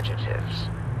favorite adjectives.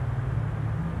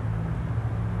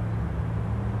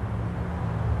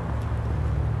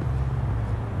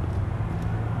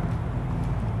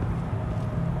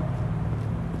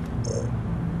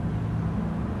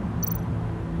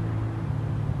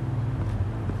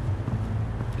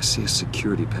 I see a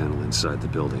security panel inside the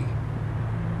building.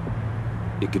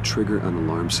 It could trigger an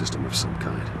alarm system of some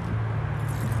kind.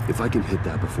 If I can hit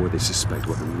that before they suspect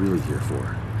what I'm really here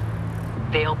for.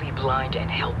 They'll be blind and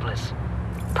helpless.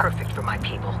 Perfect for my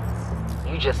people.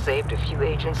 You just saved a few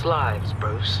agents' lives,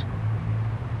 Bruce.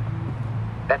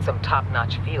 That's some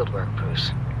top-notch fieldwork,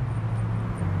 Bruce.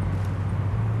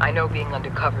 I know being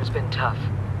undercover's been tough,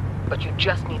 but you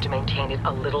just need to maintain it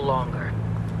a little longer.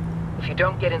 If you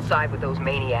don't get inside with those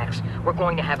maniacs, we're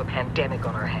going to have a pandemic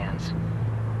on our hands.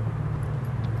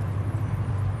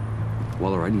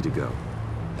 Waller, I need to go.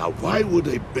 Now why would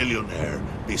a billionaire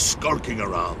be skulking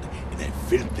around in a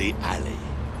filthy alley?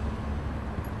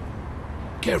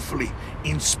 Carefully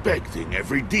inspecting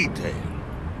every detail.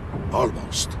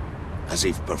 Almost as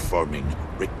if performing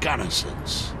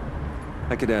reconnaissance.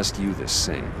 I could ask you the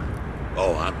same.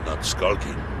 Oh, I'm not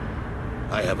skulking.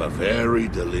 I have a very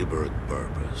deliberate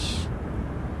purpose.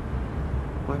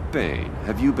 Why, Bane,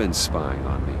 have you been spying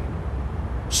on me?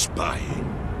 Spying?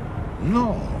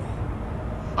 No.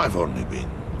 I've only been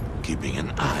keeping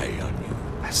an eye on you.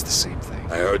 That's the same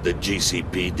thing. I heard the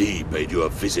GCPD paid you a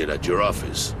visit at your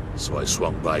office, so I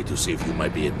swung by to see if you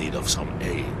might be in need of some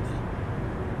aid.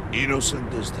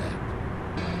 Innocent as that.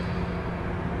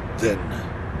 Then,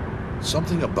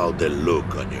 something about the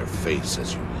look on your face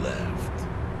as you left.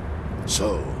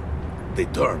 So,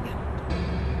 determined.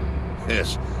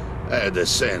 Yes, I had a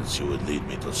sense you would lead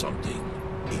me to something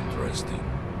interesting.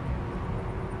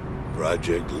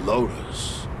 Project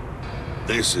Lotus.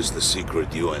 This is the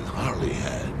secret you and Harley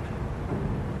had.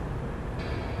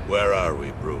 Where are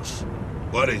we, Bruce?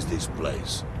 What is this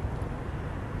place?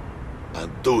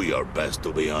 And do your best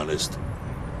to be honest.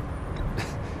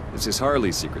 This is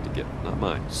Harley's secret to get, not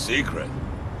mine. Secret?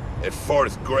 A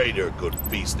fourth grader could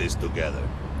piece this together.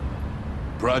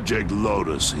 Project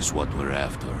Lotus is what we're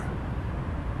after.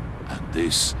 And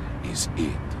this is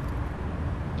it.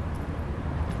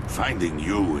 Finding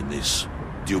you in this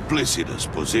duplicitous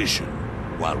position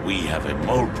while we have a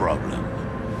mole problem.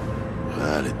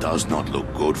 Well, it does not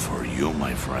look good for you,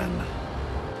 my friend.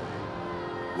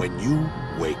 When you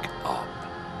wake up,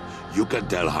 you can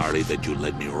tell Harley that you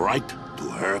led me right to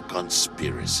her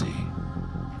conspiracy.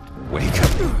 Wake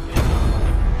up.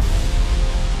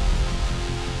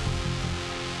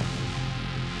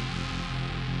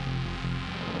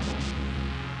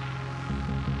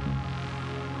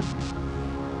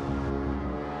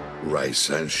 Rise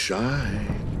and shine.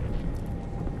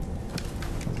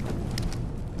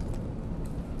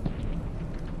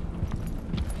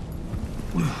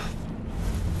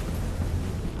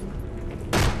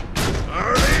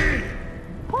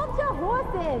 Hold your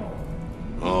horses!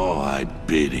 Oh, I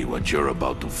pity what you're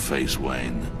about to face,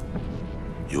 Wayne.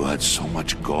 You had so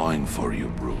much going for you,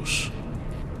 Bruce.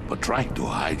 But trying to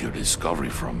hide your discovery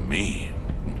from me...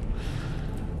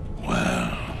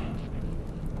 Well...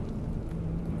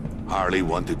 Harley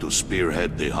wanted to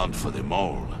spearhead the hunt for the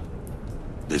mole.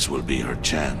 This will be her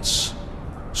chance.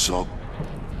 So,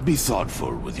 be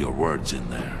thoughtful with your words in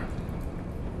there.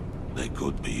 They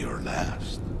could be your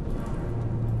last.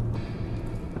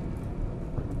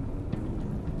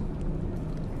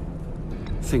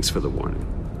 Thanks for the warning.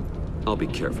 I'll be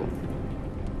careful.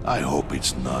 I hope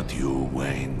it's not you,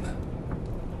 Wayne.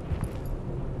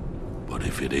 But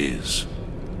if it is,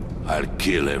 I'll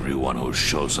kill everyone who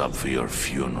shows up for your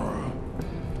funeral.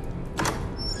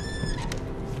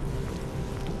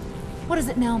 What is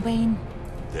it now, Bane?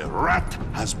 The rat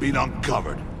has been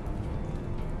uncovered.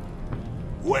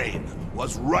 Wayne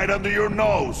was right under your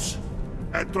nose.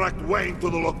 And tracked Wayne to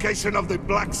the location of the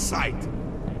black site.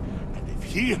 And if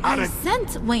he I hadn't...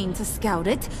 sent Wayne to scout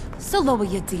it, so lower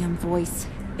your damn voice.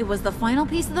 It was the final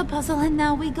piece of the puzzle and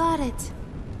now we got it.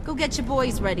 Go get your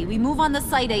boys ready. We move on the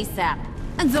site ASAP.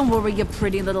 And don't worry your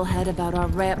pretty little head about our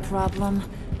rat problem.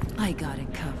 I got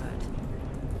it covered.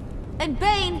 And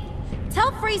Bane,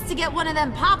 tell Freeze to get one of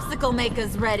them popsicle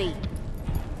makers ready.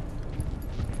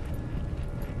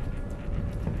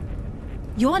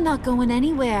 You're not going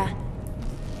anywhere.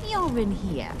 You're in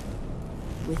here.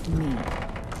 With me.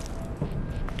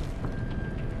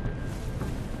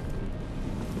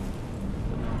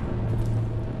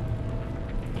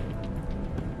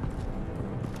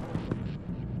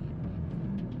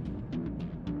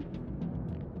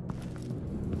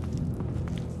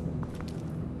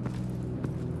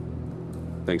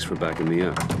 Thanks for backing me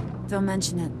up. Don't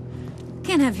mention it.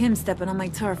 Can't have him stepping on my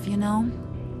turf, you know?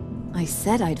 I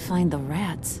said I'd find the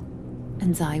rats.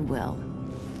 And I will.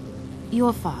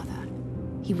 Your father.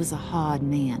 He was a hard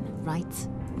man, right?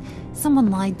 Someone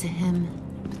lied to him,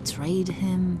 betrayed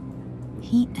him.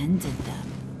 He ended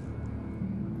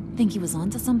them. Think he was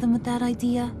onto something with that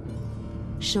idea?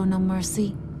 Show no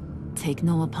mercy? Take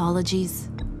no apologies?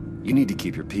 You need to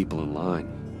keep your people in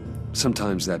line.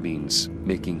 Sometimes that means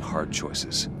making hard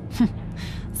choices.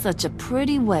 Such a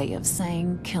pretty way of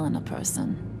saying killing a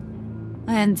person.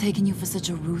 I hadn't taken you for such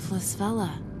a ruthless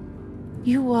fella.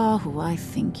 You are who I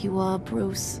think you are,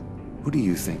 Bruce. Who do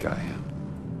you think I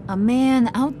am? A man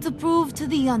out to prove to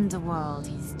the underworld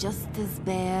he's just as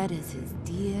bad as his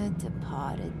dear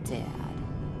departed dad.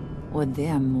 Or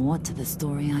there more to the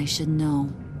story I should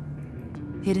know.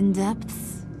 Hidden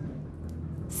depths?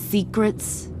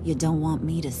 Secrets you don't want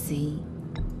me to see?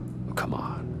 Oh, come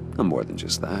on. I'm more than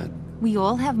just that. We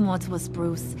all have more to us,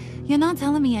 Bruce. You're not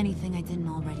telling me anything I didn't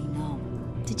already know.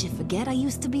 Did you forget I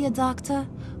used to be a doctor?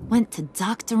 Went to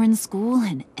doctoring school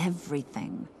and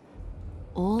everything.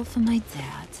 All for my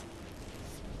dad.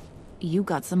 You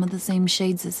got some of the same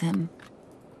shades as him.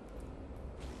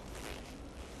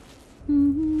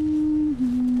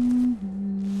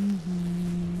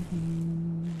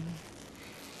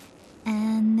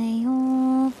 And they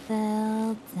all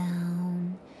fell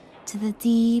down to the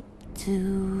deep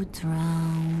to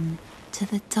drown, to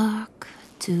the dark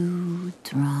to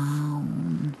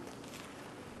drown.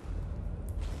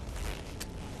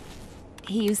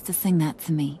 He used to sing that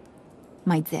to me.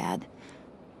 My dad.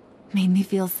 Made me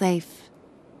feel safe.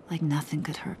 Like nothing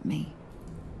could hurt me.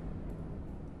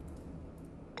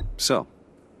 So,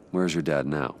 where's your dad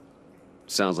now?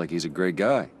 Sounds like he's a great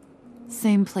guy.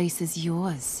 Same place as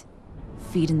yours.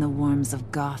 Feeding the worms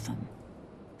of Gotham.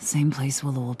 Same place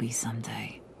we'll all be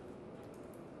someday.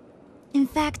 In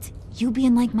fact, you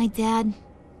being like my dad,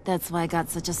 that's why I got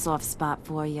such a soft spot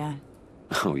for you.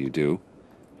 Oh, you do?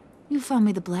 You found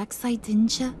me the black site,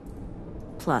 didn't you?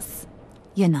 Plus,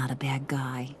 you're not a bad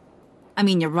guy. I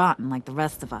mean, you're rotten like the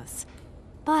rest of us.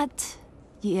 But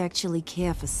you actually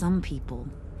care for some people.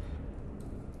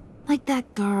 Like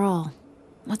that girl.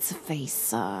 What's her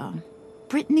face?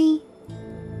 Brittany?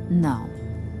 No.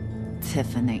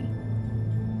 Tiffany.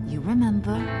 You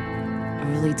remember?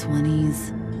 Early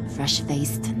 20s,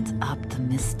 fresh-faced and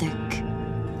optimistic.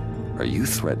 Are you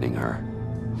threatening her?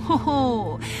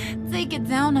 Oh, take it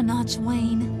down a notch,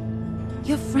 Wayne.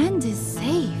 Your friend is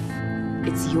safe.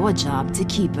 It's your job to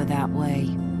keep her that way.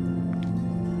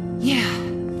 Yeah,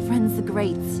 friends are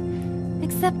great.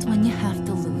 Except when you have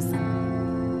to lose them.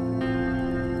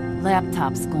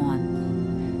 Laptop's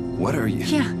gone. What are you?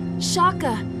 Yeah,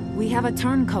 Shaka. We have a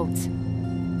turncoat.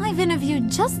 I've interviewed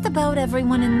just about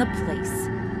everyone in the place.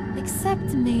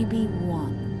 Except maybe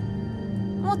one.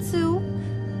 Or two.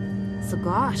 So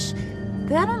gosh,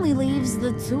 that only leaves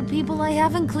the two people I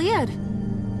haven't cleared.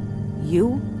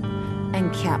 You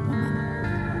and Catwoman.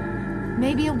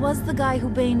 Maybe it was the guy who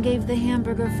Bane gave the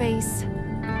hamburger face.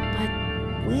 But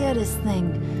weirdest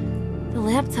thing, the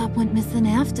laptop went missing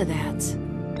after that.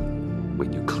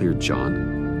 Wait, you cleared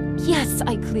John? Yes,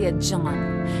 I cleared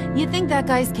John. You think that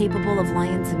guy's capable of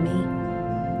lying to me?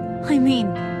 I mean,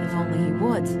 if only he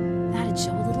would. That'd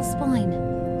show a little spine.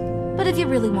 But if you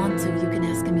really want to, you can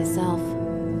ask him yourself.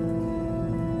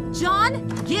 John,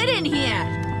 get in here!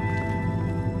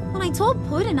 When I told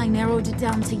Puddin' I narrowed it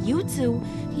down to you two,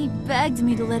 he begged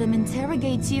me to let him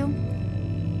interrogate you.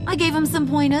 I gave him some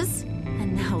pointers,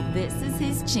 and now this is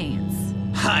his chance.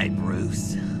 Hi,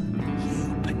 Bruce.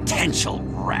 You potential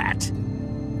rat.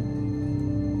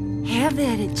 Have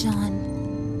at it, John.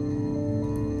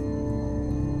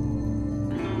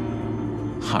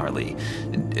 Harley,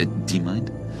 do you mind?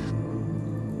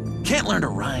 Can't learn to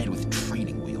ride with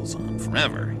training wheels on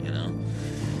forever, you know?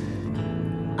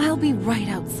 I'll be right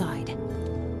outside.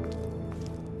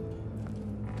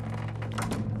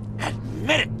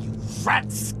 Admit it, you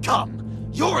rat scum!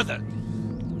 You're the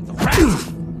rat!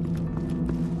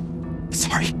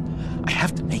 Sorry, I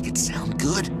have to make it sound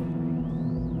good.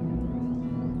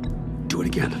 Do it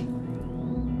again.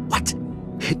 What?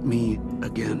 Hit me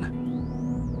again.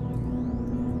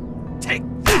 Take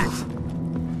that!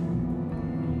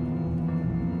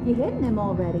 You're hitting him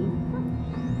already.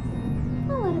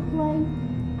 I'll let it play.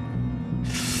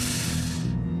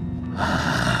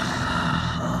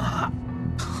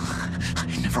 I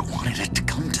never wanted it to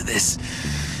come to this.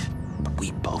 But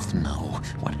we both know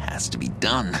what has to be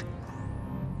done.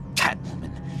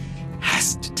 Catwoman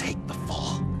has to take the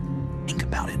fall. Think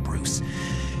about it, Bruce.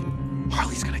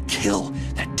 Harley's gonna kill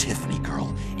that Tiffany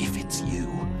girl if it's you.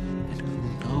 And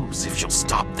who knows if she'll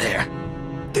stop there.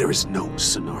 There is no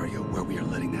scenario where we are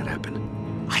letting that happen.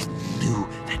 I knew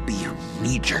that'd be your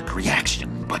knee-jerk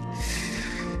reaction, but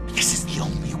this is the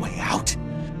only way out.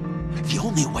 The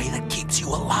only way that keeps you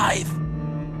alive.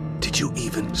 Did you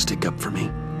even stick up for me?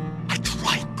 I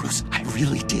tried, Bruce. I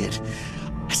really did.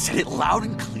 I said it loud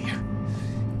and clear.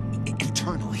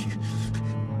 Internally.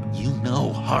 You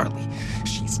know Harley.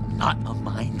 She's not a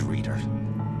mind reader.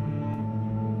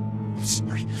 I'm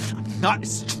sorry. I'm not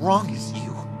as strong as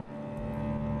you.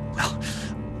 Well,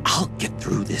 I'll get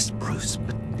through this, Bruce,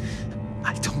 but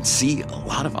I don't see a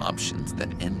lot of options that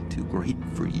end too great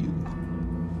for you.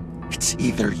 It's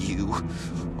either you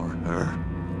or her.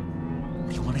 What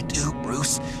do you want to do,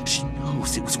 Bruce? She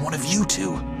knows it was one of you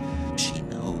two. She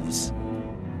knows.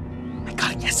 I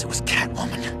gotta guess it was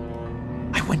Catwoman.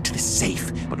 I went to the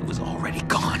safe, but it was already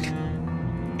gone.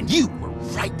 And you were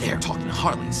right there talking to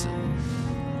Harley, so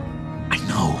I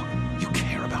know you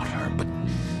care about her, but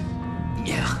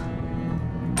yeah.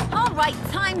 All right,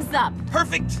 time's up.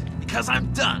 Perfect, because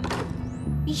I'm done.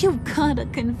 You got a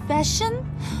confession?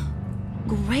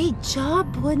 Great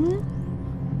job, Puddin'.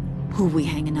 Who we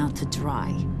hanging out to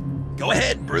dry? Go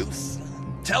ahead, Bruce.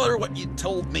 Tell her what you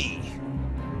told me.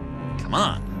 Come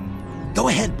on. Go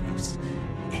ahead, Bruce.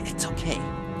 It's okay.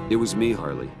 It was me,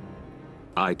 Harley.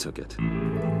 I took it.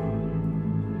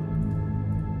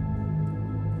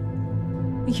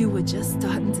 You were just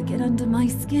starting to get under my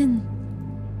skin.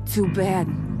 Too bad.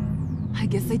 I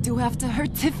guess I do have to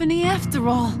hurt Tiffany after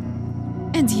all.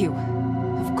 And you,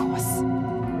 of course.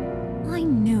 I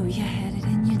knew you had it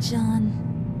in you, John.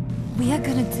 We are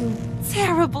gonna do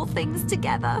terrible things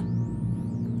together.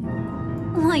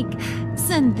 Like,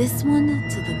 send this one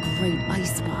to the great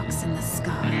icebox in the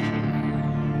sky.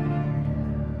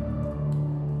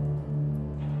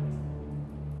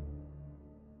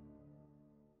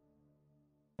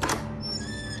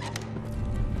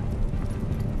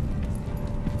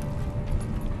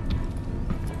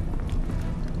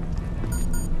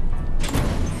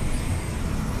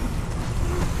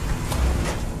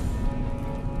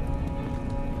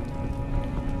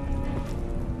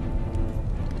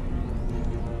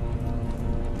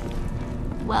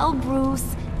 Well,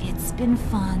 Bruce, it's been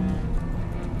fun.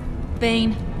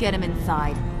 Bane, get him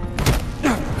inside.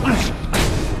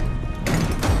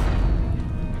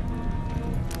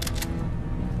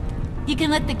 You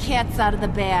can let the cats out of the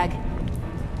bag.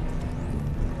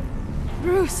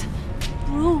 Bruce!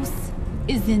 Bruce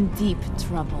is in deep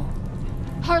trouble.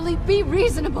 Harley, be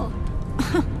reasonable!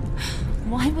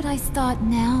 Why would I start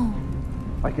now?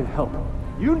 I can help.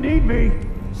 You need me.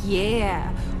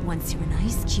 Yeah. Once you're an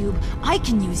ice cube, I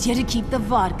can use you to keep the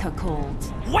vodka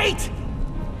cold. Wait!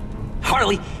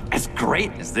 Harley, as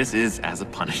great as this is as a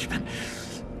punishment,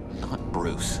 not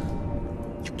Bruce.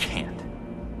 You can't.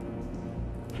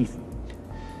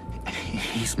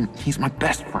 He's my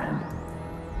best friend.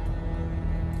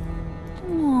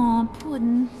 Aw,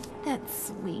 Puddin'. That's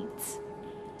sweet.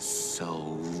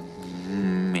 So,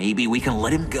 maybe we can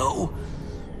let him go?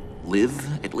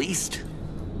 Live, at least?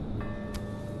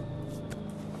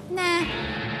 Nah.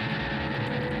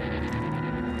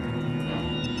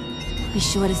 Be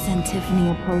sure to send Tiffany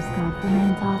a postcard from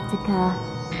Antarctica.